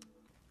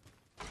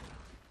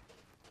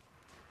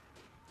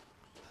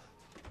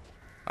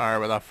 Alright,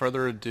 without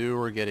further ado,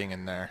 we're getting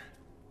in there.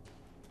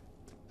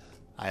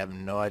 I have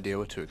no idea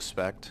what to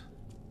expect.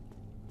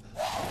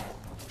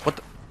 What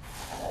the?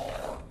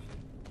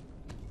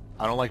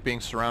 I don't like being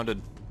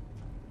surrounded.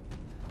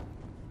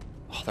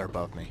 Oh, they're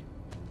above me.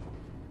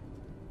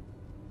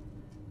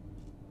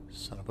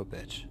 Son of a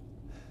bitch.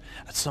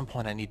 At some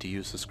point I need to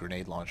use this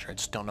grenade launcher. I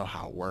just don't know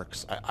how it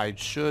works. I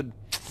should...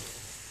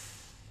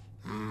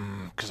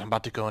 because I'm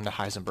about to go into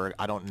Heisenberg.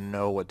 I don't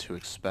know what to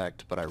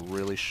expect, but I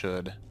really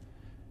should.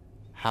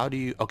 How do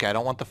you... Okay, I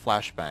don't want the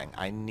flashbang.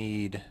 I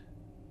need...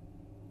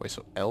 Wait,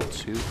 so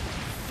L2?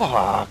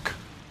 Fuck!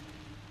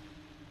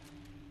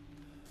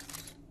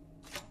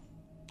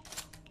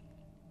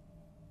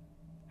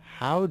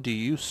 How do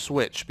you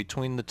switch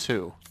between the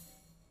two?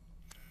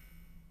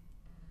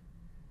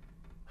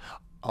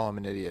 Oh, I'm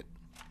an idiot.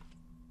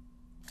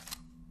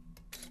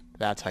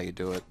 That's how you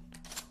do it.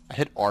 I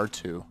hit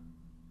R2.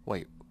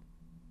 Wait.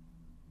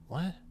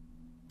 What?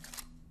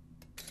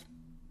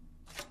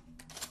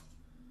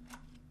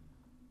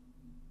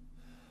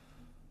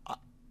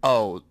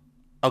 Oh.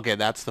 Okay,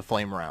 that's the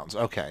flame rounds.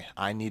 Okay,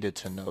 I needed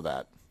to know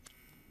that.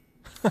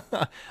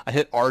 I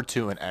hit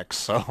R2 and X,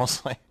 so I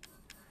was like...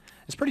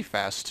 It's pretty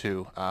fast,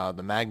 too.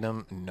 The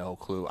Magnum, no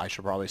clue. I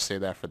should probably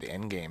save that for the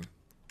end game.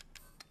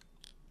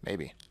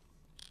 Maybe.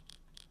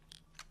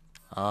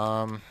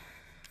 I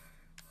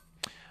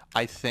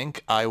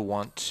think I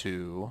want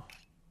to...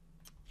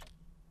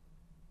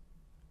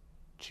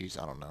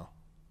 Jeez, I don't know.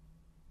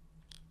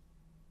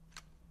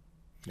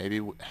 Maybe...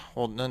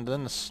 Well, then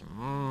this...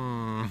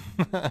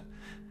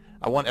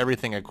 I want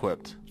everything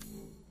equipped.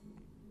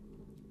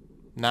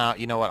 Nah,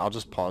 you know what? I'll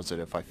just pause it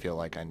if I feel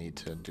like I need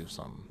to do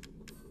something.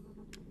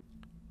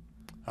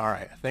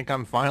 Alright, I think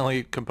I'm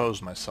finally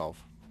composed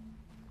myself.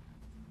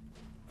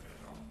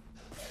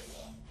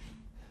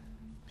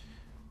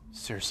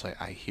 Seriously,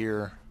 I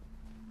hear...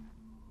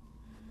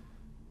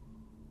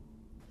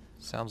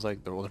 Sounds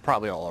like they're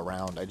probably all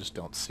around. I just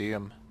don't see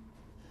them.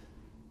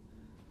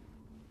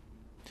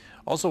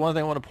 Also, one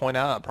thing I want to point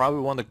out,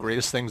 probably one of the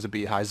greatest things to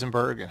be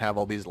Heisenberg and have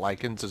all these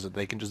lichens is that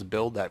they can just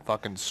build that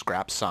fucking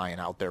scrap sign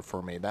out there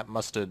for me. That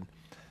must have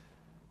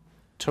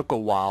took a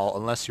while,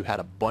 unless you had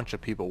a bunch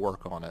of people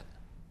work on it.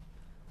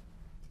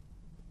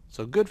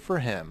 So good for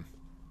him.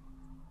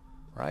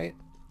 Right?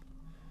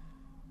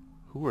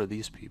 Who are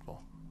these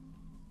people?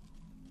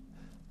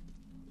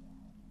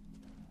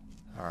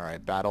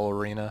 Alright, battle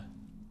arena.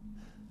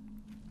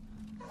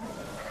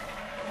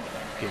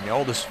 Give me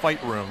all this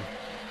fight room.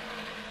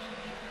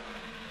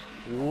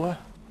 What?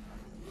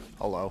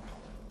 Hello.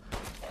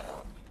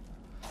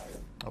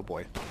 Oh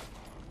boy.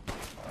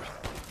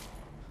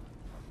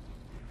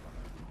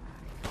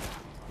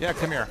 Yeah,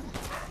 come here.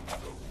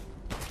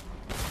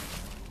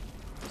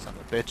 Son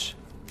of a bitch.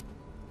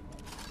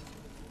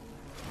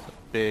 It's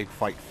a big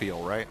fight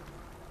feel, right?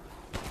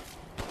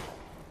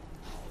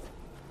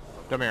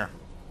 Come here.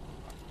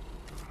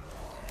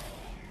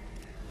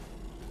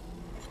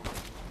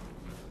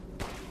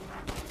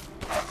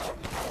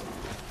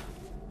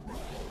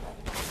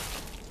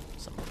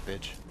 Son of a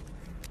bitch.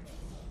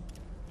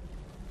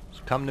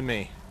 So come to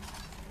me.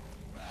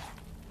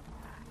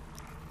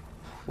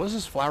 What does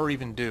this flower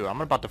even do?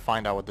 I'm about to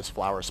find out what this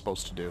flower is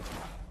supposed to do.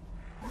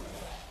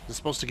 Is it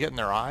supposed to get in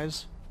their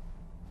eyes?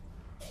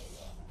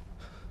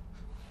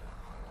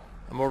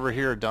 I'm over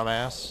here,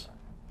 dumbass.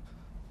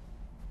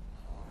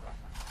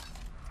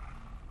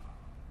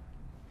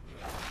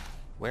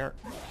 Where?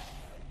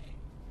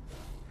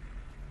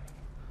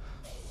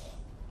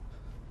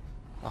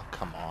 Oh,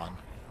 come on.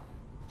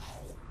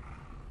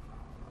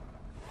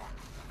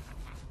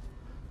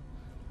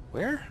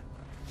 Where?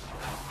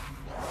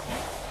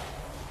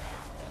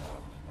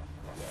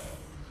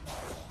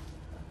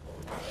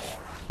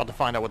 About to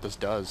find out what this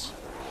does.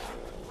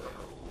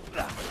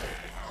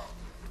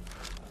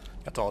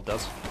 That's all it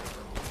does.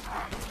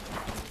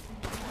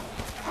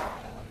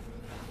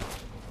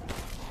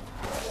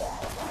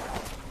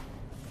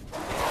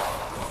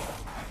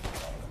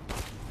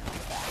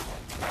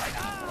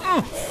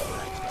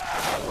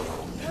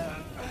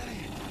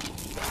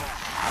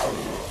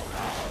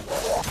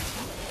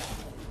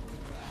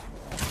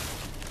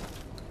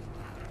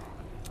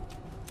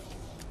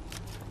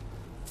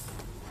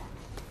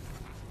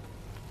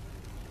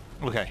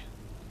 Okay.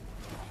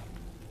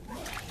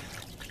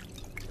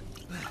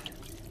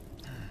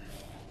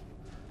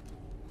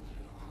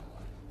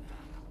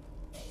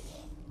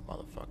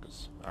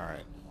 Motherfuckers.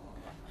 Alright.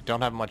 I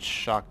don't have much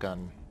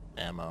shotgun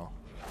ammo.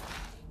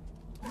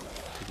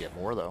 To get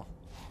more, though.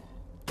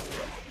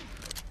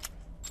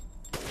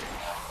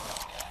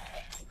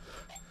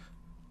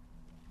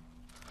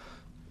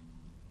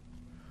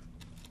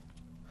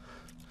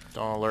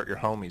 Don't alert your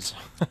homies.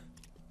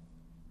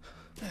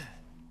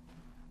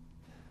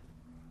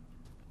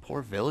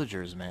 Poor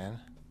villagers, man.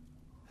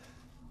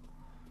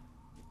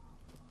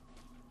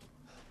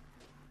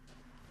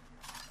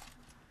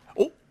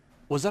 Oh!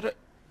 Was that a...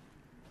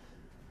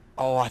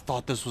 Oh, I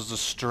thought this was a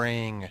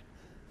string.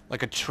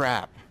 Like a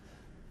trap.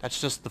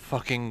 That's just the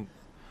fucking...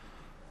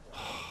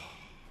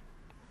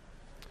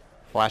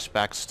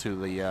 Flashbacks to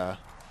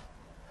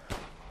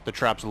the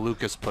traps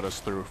Lucas put us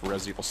through for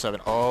Resident Evil 7.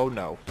 Oh,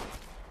 no.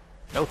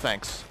 No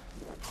thanks.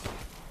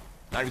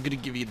 Not even gonna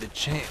give you the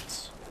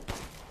chance.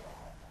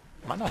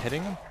 Am I not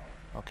hitting him?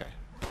 Okay.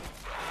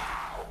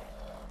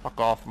 Fuck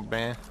off,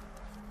 man.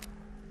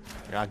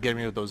 You're not getting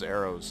me with those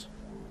arrows.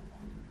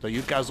 So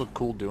you guys look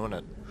cool doing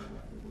it.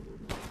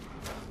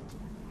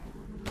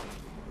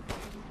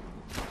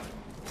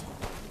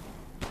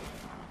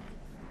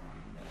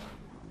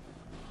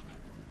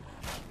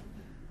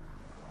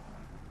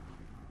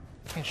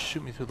 Can't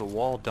shoot me through the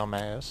wall,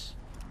 dumbass.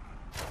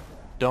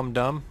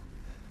 Dumb.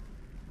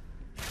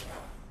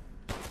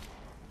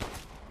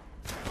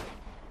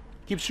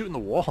 Keep shooting the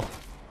wall.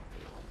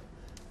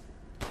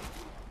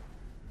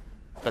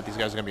 Bet these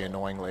guys are gonna be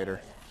annoying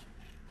later.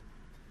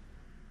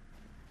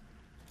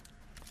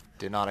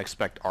 Did not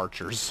expect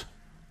archers.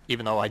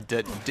 Even though I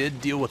did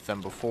deal with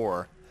them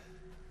before.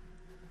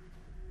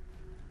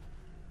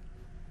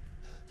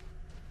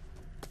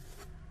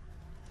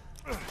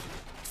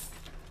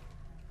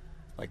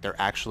 Like they're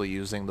actually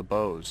using the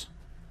bows.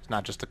 It's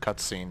not just a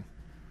cutscene.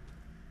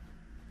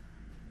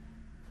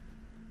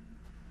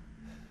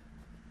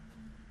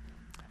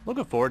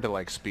 Looking forward to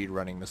like speed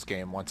running this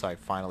game once I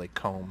finally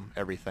comb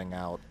everything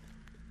out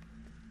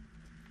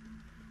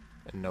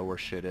and know where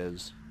shit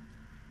is.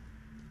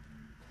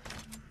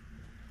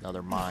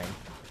 Another mine.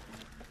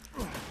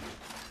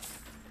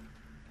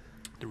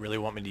 They really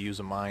want me to use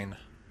a mine.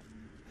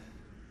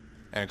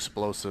 And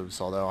explosives,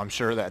 although I'm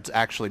sure that's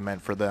actually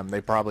meant for them. They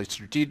probably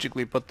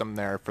strategically put them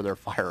there for their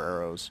fire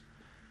arrows.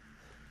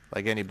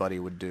 Like anybody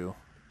would do.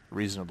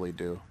 Reasonably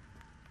do.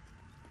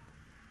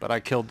 But I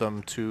killed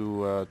them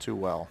too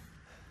well.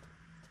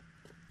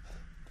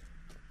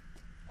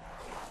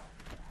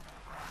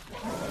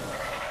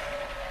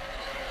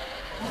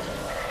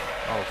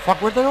 Oh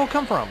fuck, where'd they all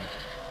come from?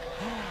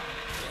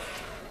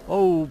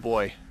 Oh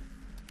boy.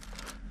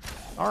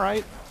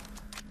 Alright.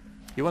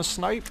 You want to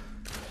snipe?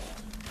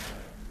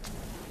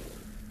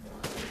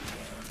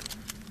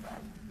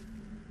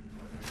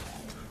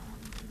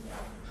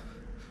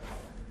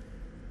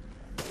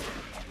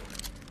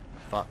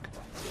 Fuck.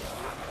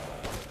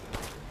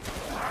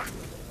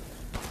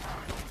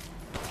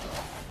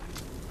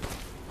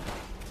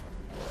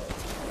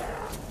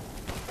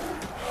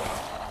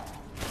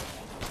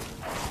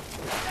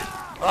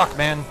 Fuck,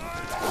 man.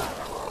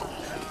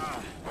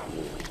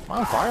 I'm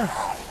on fire.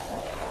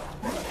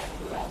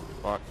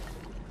 Fuck.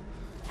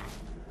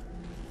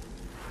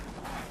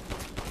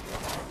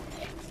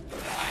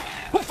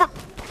 Oh, fuck!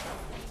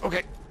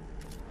 Okay.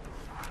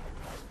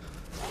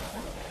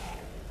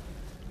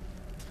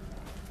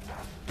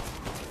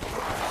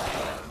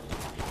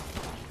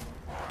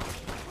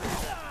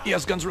 Yeah,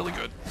 this gun's really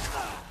good.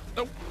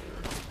 Nope.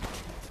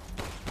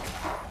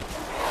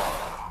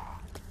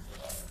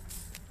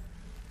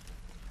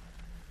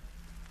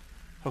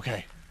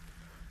 Okay.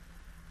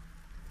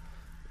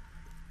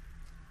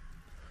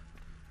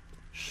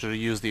 Should have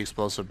used the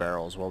explosive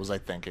barrels. What was I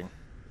thinking?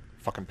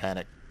 Fucking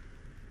panic.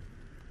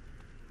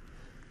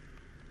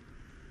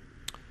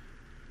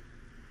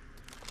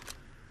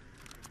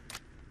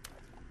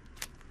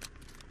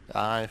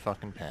 I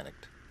fucking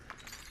panicked.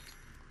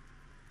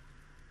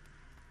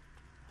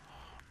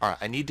 Alright,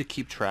 I need to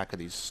keep track of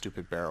these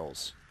stupid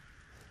barrels.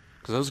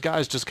 Because those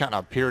guys just kind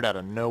of appeared out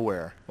of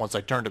nowhere once I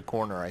turned a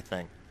corner, I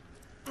think.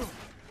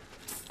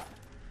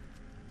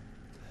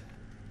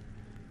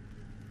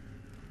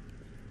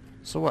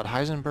 So what,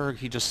 Heisenberg,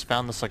 he just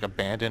found this like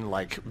abandoned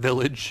like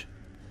village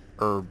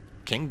or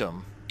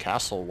kingdom,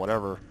 castle,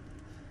 whatever.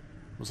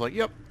 Was like,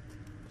 yep,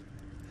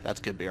 that's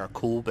gonna be our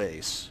cool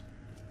base.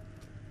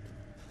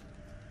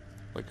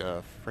 Like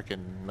a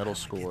freaking middle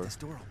schooler. This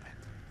door open.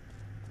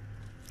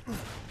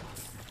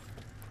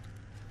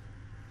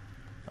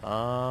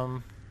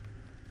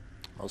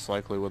 Most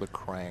likely with a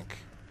crank.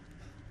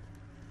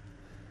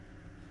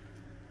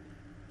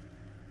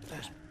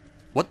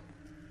 What?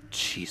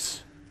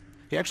 Jeez.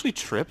 He actually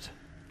tripped?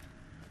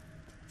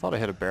 Thought I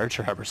hit a bear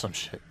trap or some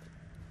shit.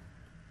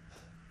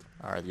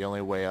 Alright, the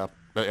only way up,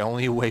 the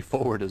only way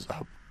forward is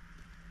up.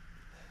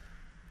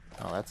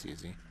 Oh, that's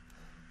easy.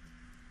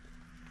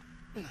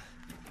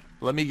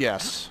 Let me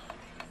guess.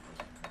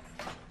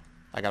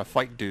 I gotta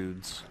fight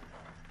dudes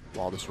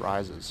while this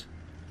rises.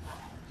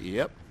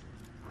 Yep.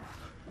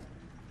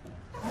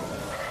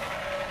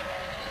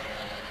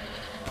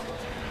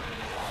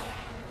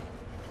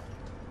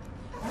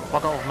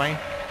 Fuck off, man.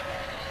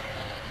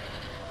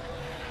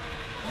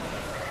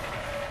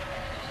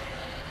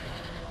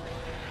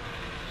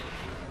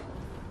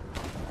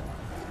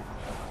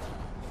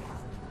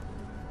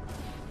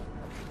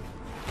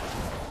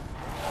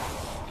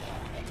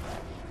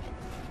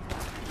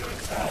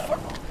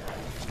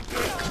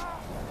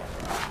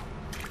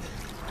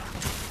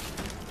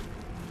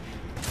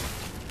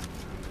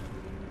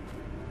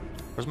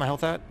 Where's my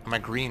health at? Am I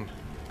green?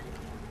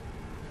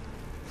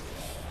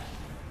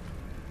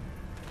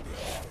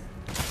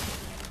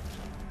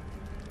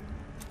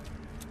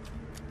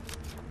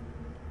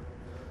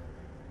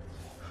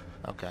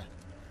 Okay.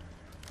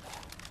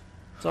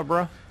 What's up,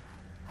 bro?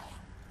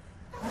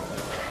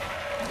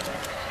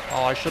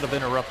 Oh, I should have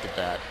interrupted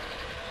that.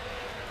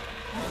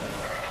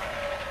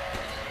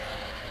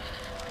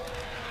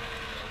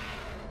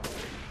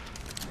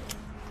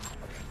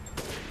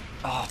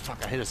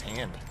 Fuck, I hit his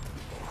hand.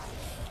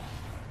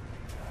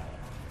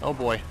 Oh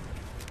boy.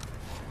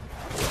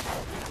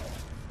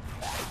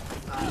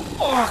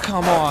 Oh,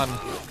 come on.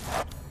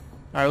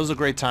 Alright, it was a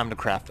great time to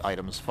craft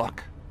items.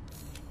 Fuck.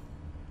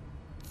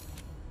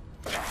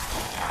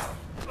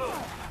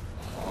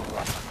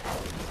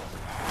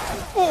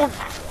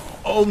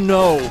 Oh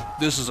no,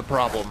 this is a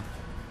problem.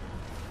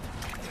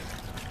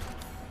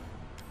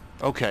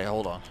 Okay,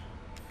 hold on.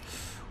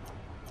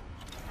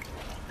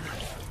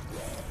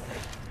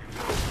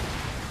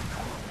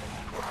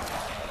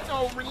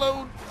 No,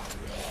 reload.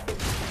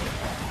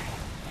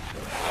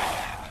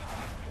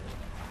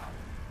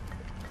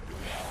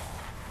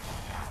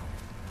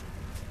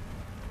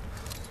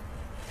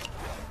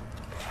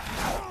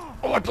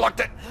 Oh, I blocked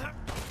it.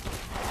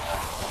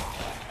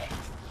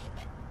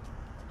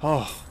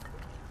 Oh.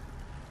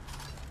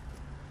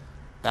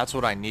 That's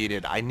what I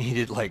needed. I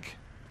needed, like...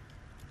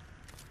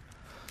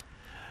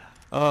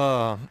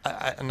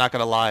 I'm not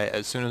gonna lie,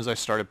 as soon as I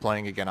started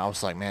playing again, I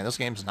was like, man, this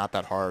game's not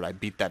that hard. I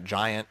beat that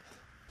giant.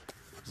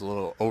 I was a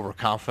little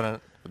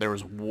overconfident, but there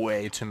was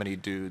way too many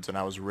dudes, and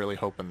I was really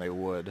hoping they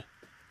would.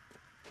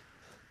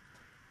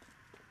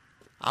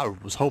 I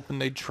was hoping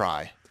they'd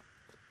try.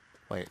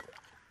 Wait.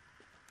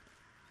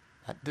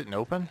 That didn't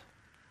open?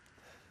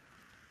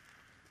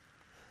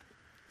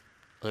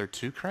 Are there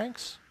 2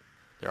 cranks?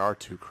 There are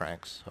 2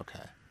 cranks.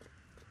 Okay.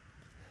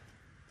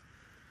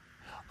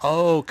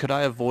 Oh, could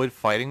I avoid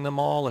fighting them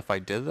all if I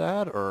did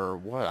that? Or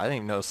what? I didn't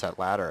even notice that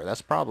ladder.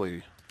 That's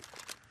probably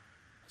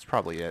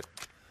it.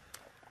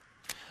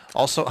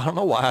 Also, I don't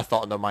know why I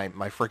thought that my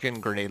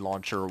freaking grenade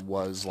launcher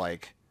was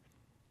like...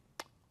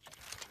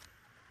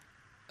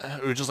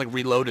 It would just like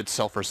reload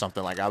itself or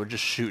something. Like I would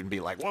just shoot and be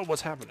like, whoa,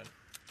 what's happening?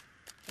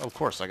 Oh, of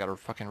course, I gotta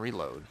fucking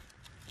reload.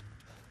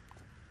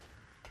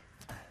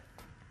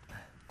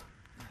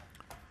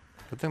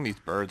 Good thing these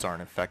birds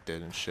aren't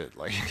infected and shit,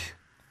 like...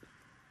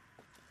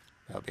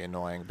 That'd be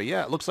annoying. But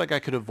yeah, it looks like I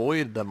could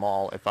avoid them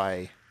all if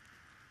I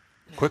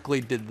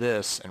quickly did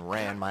this and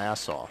ran my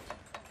ass off.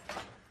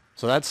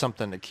 So that's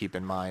something to keep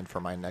in mind for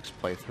my next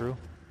playthrough.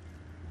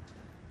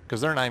 Because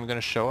they're not even going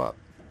to show up.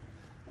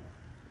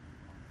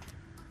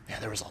 Yeah,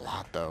 there was a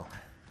lot, though.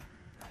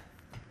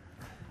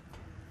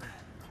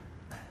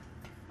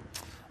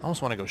 I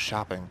almost want to go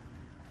shopping.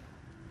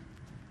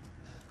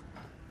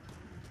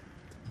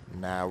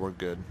 Nah, we're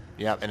good.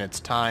 Yeah, and it's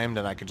timed,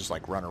 and I can just,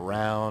 like, run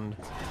around.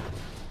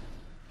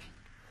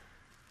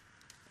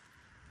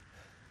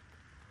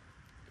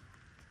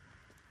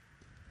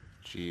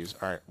 Jeez.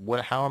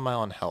 Alright, how am I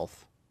on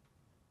health?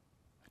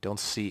 I don't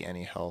see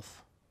any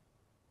health.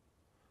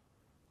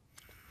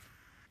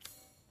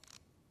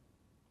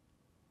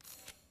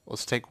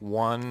 Let's take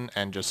one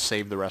and just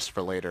save the rest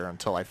for later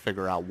until I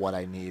figure out what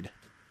I need.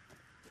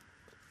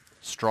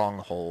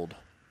 Stronghold.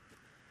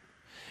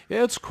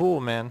 Yeah, it's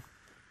cool, man.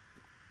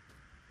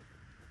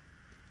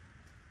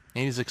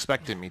 He's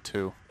expecting me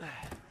to.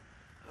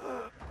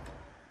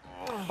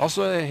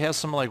 Also, it has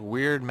some, like,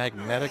 weird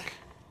magnetic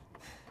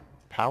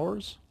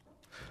powers.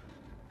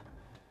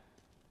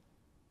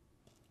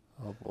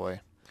 Oh boy.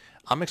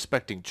 I'm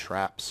expecting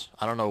traps.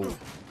 I don't know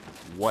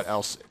what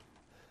else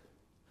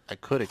I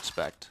could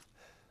expect.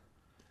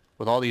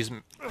 With all these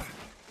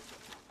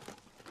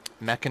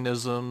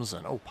mechanisms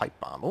and... Oh, pipe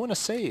bomb. Oh, and a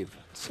save.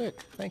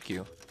 Sick. Thank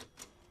you.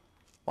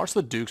 Watch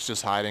the Dukes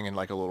just hiding in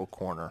like a little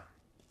corner.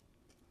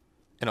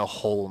 In a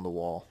hole in the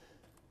wall.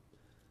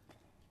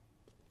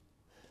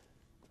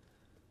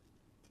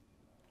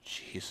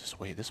 Jesus,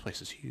 wait, this place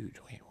is huge.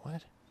 Wait,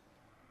 what?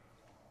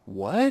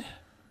 What?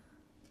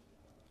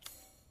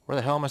 Where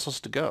the hell am I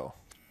supposed to go?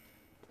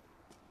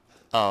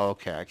 Oh,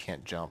 okay, I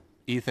can't jump.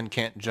 Ethan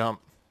can't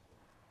jump.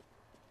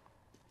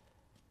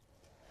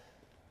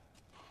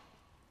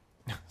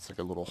 It's like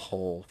a little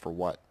hole for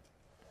what?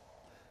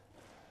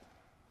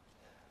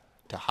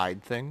 To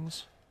hide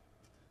things?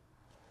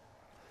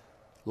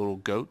 Little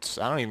goats?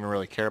 I don't even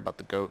really care about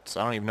the goats.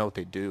 I don't even know what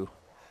they do.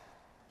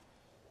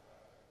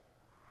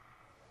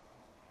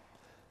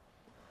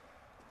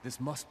 This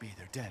must be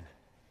their den.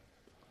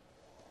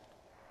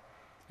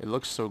 It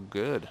looks so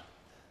good.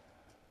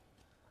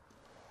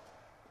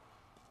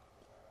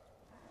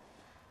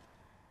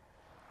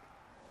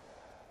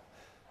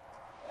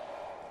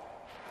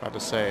 About to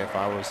say, if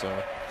I was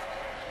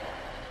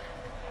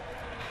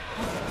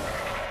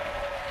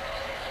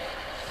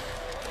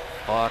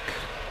Fuck.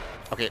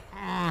 Okay.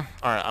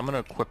 Alright, I'm gonna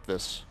equip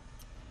this.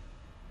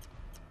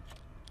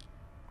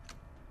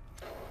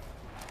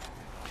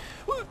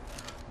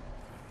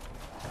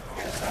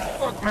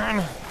 Fuck,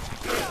 man.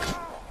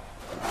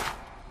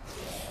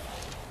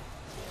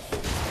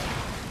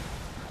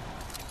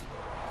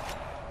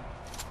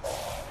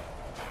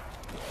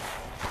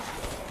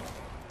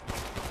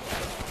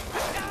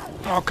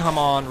 Oh, come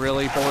on,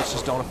 really? Bullets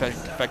just don't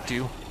affect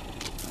you.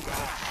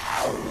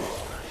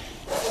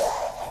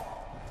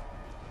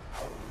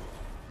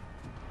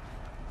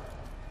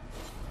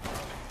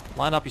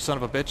 Line up, you son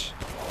of a bitch.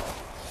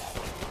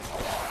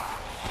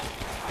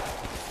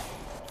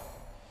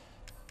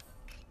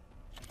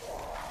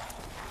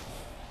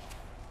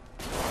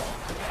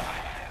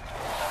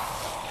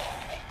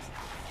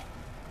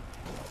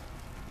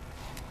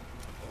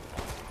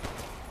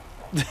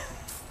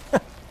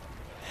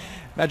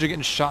 Imagine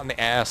getting shot in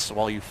the ass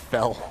while you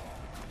fell.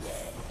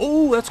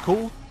 Oh, that's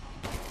cool.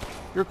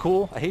 You're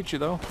cool. I hate you,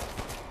 though.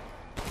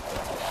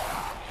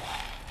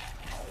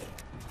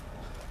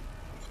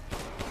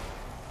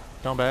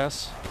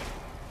 Dumbass.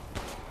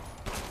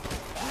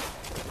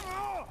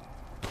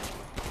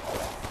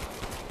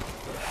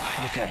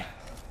 Okay.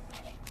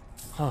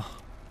 Huh.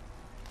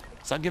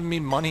 Is that giving me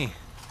money?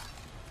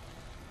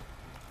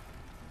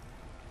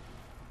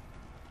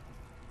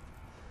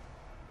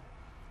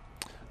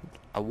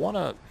 I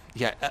wanna...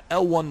 Yeah,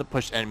 L1 to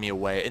push enemy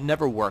away. It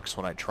never works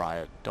when I try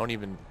it. Don't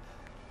even...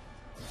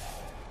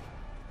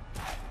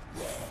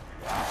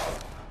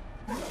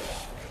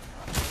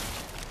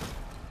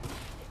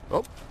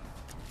 Oh.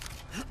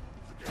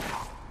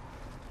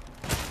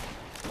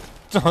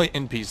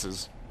 In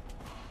pieces.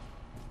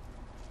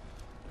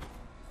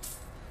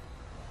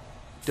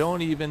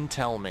 Don't even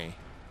tell me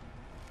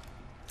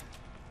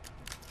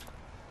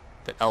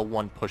that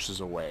L1 pushes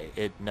away.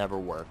 It never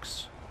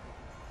works.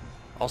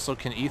 Also,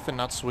 can Ethan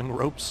not swing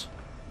ropes?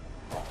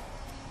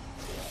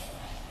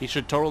 He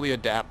should totally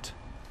adapt.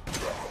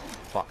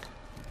 Fuck.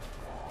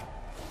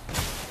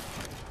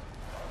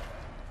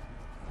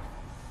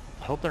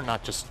 I hope they're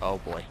not just... Oh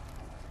boy.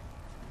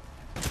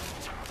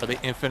 Are they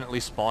infinitely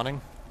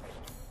spawning?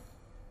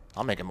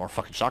 I'm making more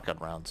fucking shotgun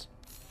rounds.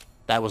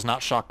 That was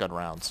not shotgun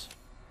rounds.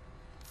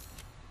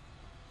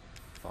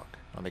 Fuck.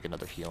 I'll make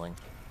another healing.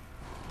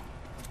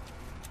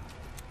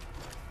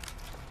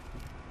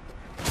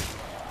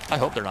 I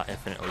hope they're not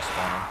infinitely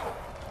spawning.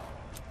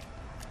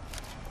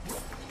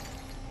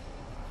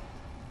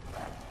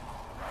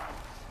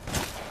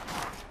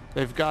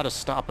 They've got to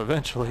stop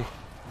eventually.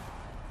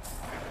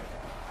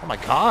 Oh my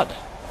god!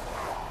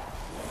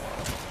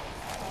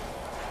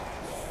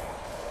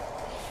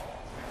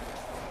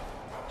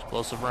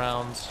 Explosive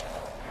rounds.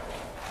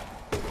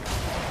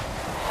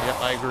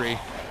 Yep, I agree.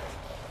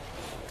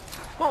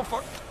 Oh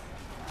fuck!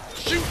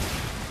 Shoot!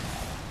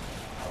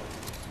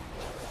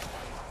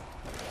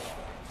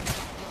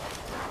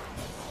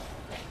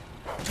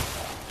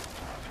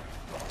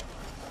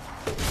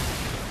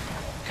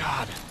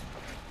 God!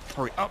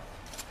 Hurry up!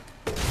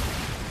 I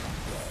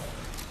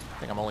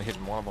think I'm only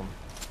hitting one of them.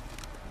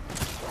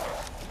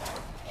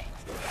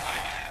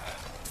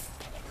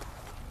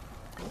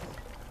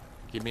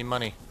 Give me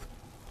money.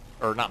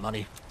 Or not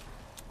money.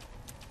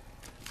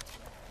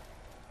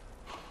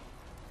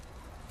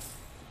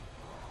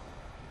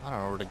 I don't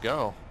know where to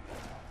go.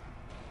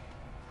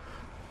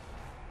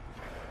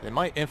 They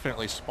might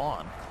infinitely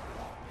spawn.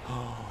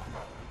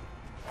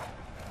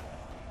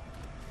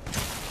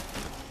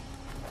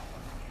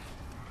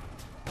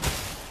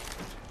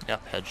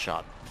 Yep,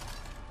 headshot.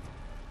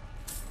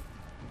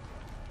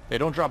 They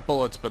don't drop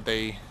bullets, but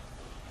they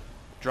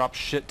drop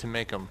shit to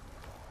make them.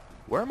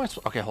 Where am I?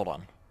 Okay, hold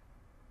on.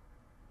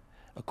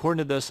 According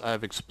to this,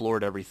 I've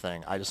explored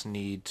everything. I just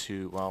need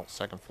to... Well,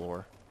 second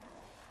floor.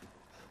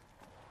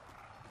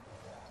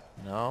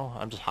 No,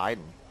 I'm just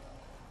hiding.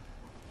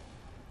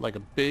 Like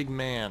a big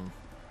man.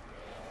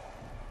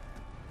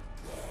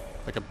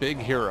 Like a big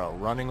hero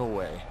running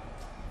away.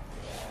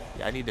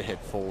 Yeah, I need to hit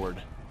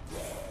forward.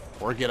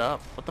 Or get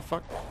up. What the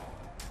fuck?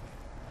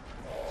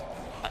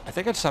 I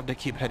think I just have to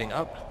keep heading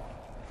up.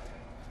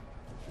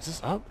 Is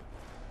this up?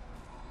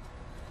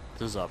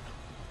 This is up.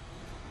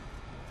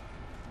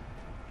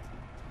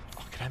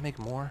 Oh, can I make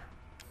more?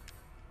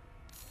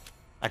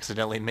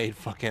 Accidentally made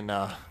fucking,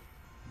 I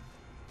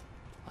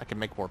can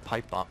make more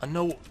pipe bomb.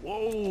 No!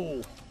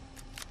 Whoa!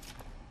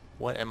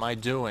 What am I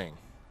doing?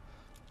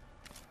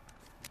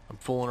 I'm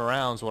fooling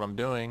around is what I'm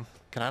doing.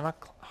 Can I not...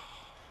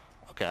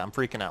 Okay, I'm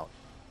freaking out.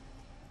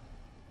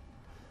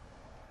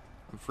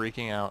 I'm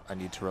freaking out. I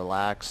need to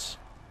relax.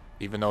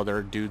 Even though there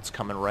are dudes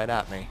coming right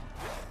at me.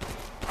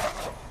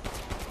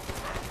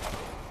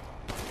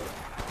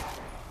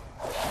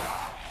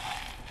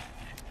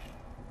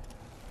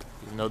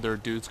 Even though there are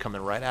dudes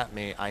coming right at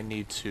me, I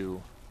need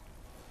to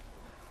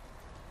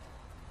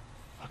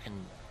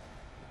fucking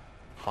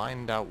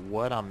find out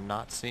what I'm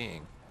not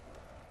seeing.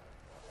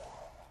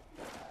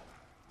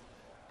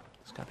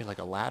 There's gotta be like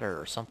a ladder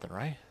or something,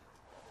 right?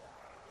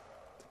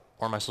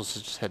 Or am I supposed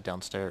to just head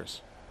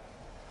downstairs?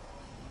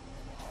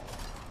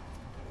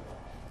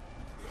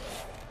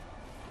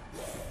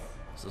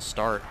 It's the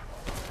start.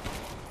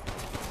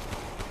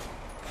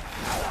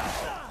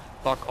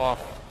 Fuck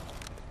off.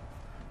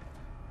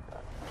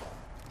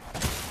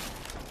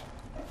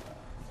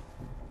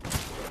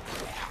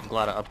 I'm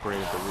glad I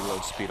upgraded the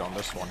reload speed on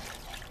this one.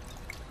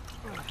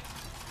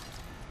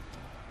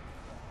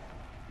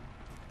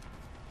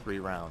 Three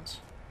rounds.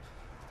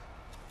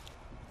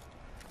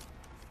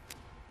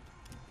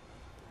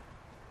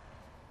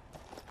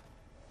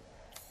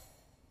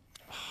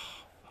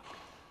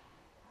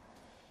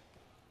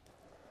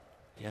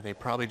 Yeah, they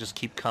probably just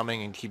keep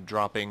coming and keep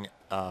dropping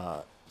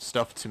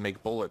stuff to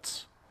make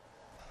bullets.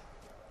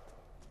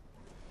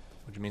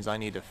 Which means I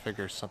need to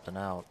figure something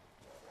out.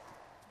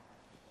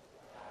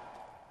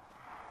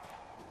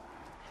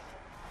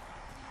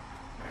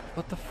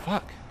 What the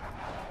fuck?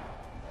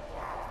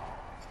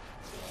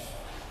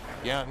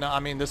 Yeah, no, I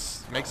mean,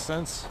 this makes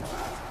sense.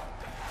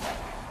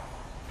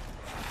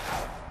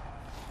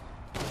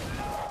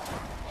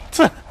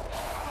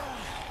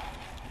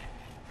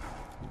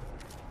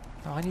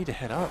 Oh, I need to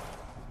head up.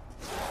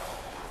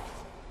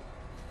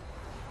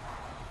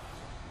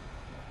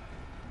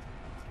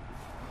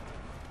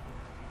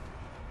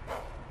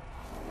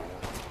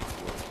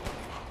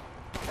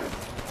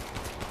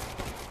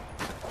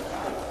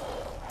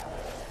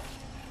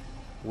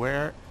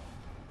 Where?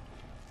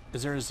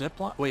 Is there a zip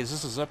line? Wait, is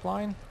this a zip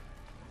line?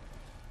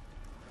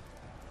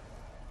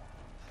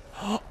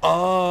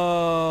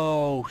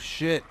 Oh,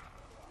 shit.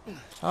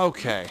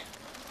 Okay.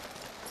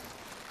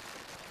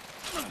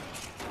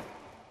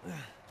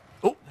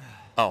 Oh.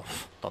 Oh,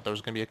 thought there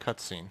was going to be a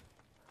cutscene.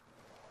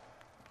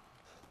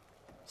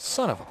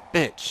 Son of a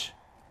bitch.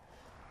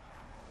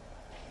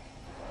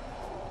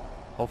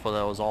 Hopefully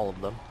that was all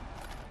of them.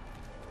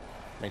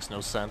 Makes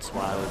no sense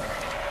why I would...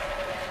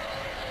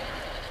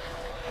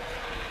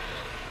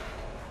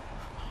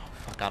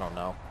 Fuck, I don't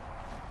know.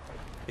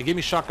 It gave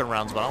me shotgun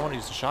rounds, but I don't want to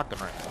use the shotgun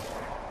right now.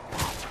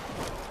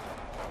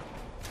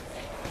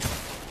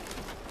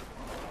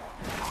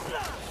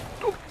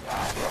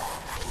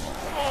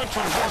 Oh, I'm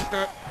trying to block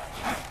that.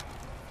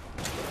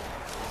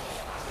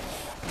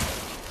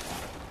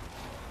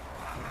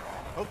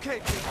 Okay,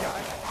 big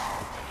guy.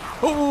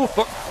 Oh,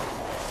 fuck.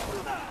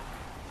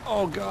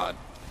 Oh, God.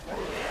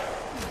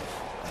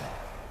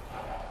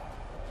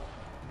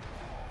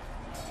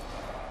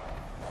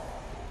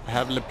 I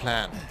have the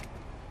plan.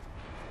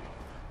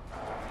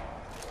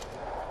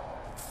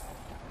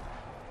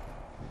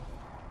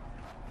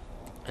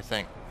 I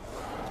think.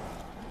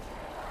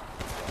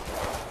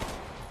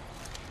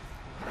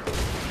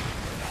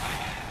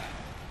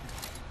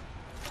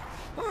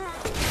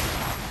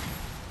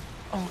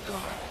 Oh,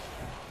 God.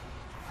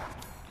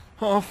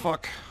 Oh,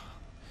 fuck.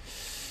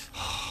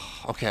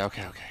 Okay,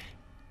 okay, okay.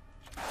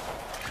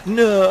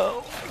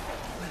 No!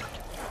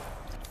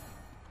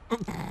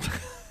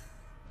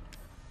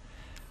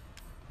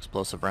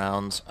 Explosive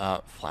rounds.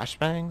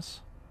 Flashbangs?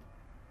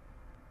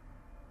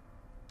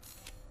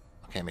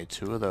 Okay, I made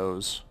 2 of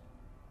those.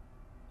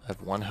 I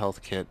have 1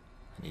 health kit.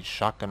 I need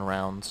shotgun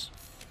rounds.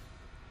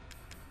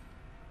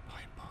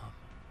 Pipe bomb.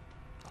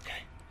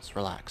 Okay, let's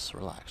relax,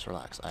 relax,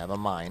 relax. I have a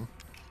mine.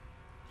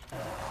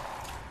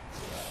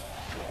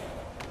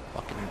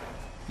 Fucking...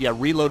 Yeah,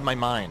 reload my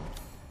mine.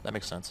 That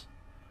makes sense.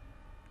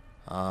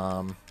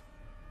 The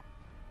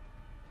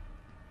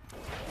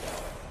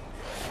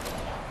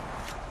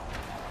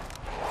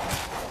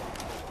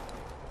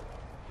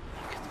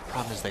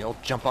problem is they all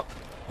jump up.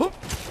 Whoop.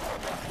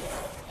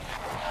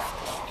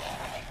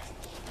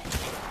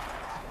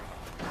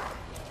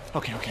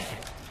 Okay, okay, okay.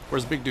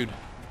 Where's the big dude?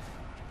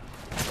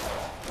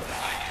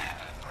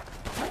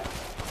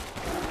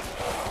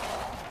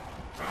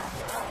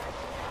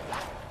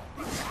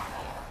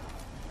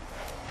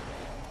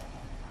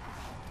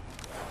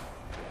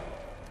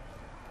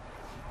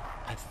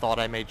 I thought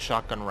I made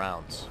shotgun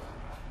rounds.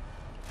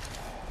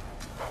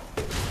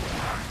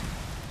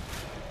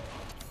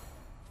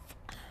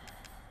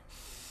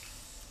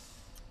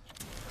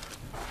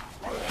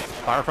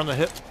 Fire from the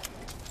hip.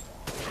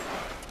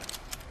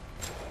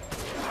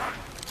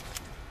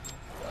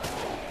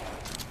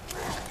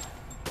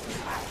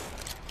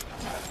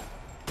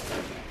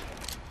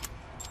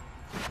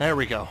 There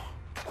we go.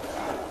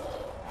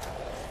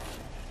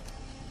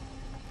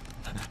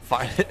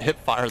 Fire, hip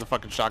fire the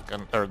fucking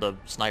shotgun, or the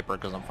sniper,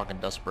 because I'm fucking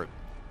desperate.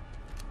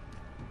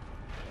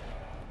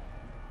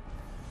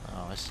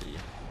 Oh, I see.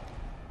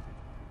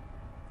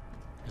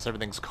 Guess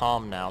everything's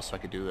calm now, so I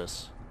could do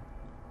this.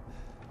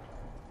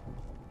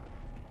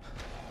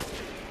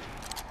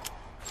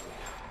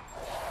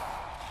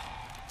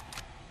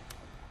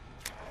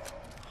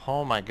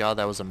 Oh my god,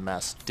 that was a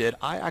mess. Did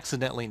I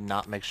accidentally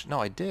not make sure? No,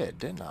 I did,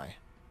 didn't I?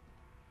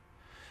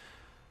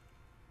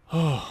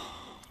 Oh.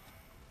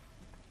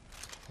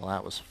 Well,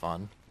 that was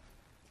fun.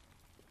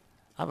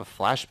 I have a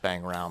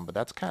flashbang round, but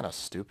that's kind of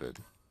stupid.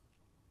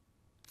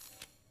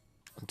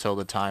 Until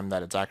the time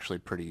that it's actually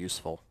pretty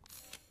useful.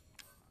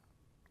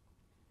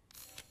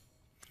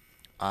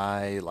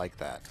 I like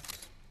that.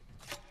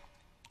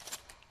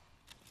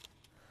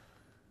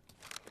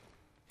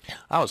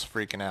 I was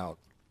freaking out.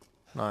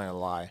 Not gonna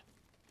lie.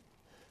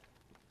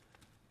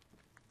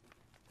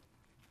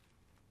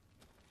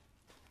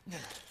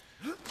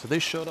 So they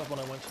showed up when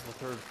I went to the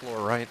 3rd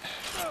floor, right?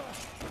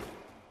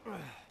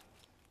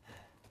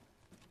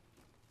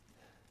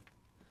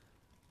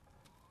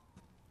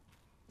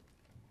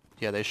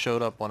 Yeah, they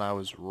showed up when I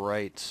was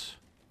right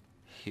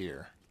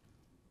here.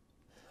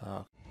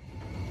 Okay.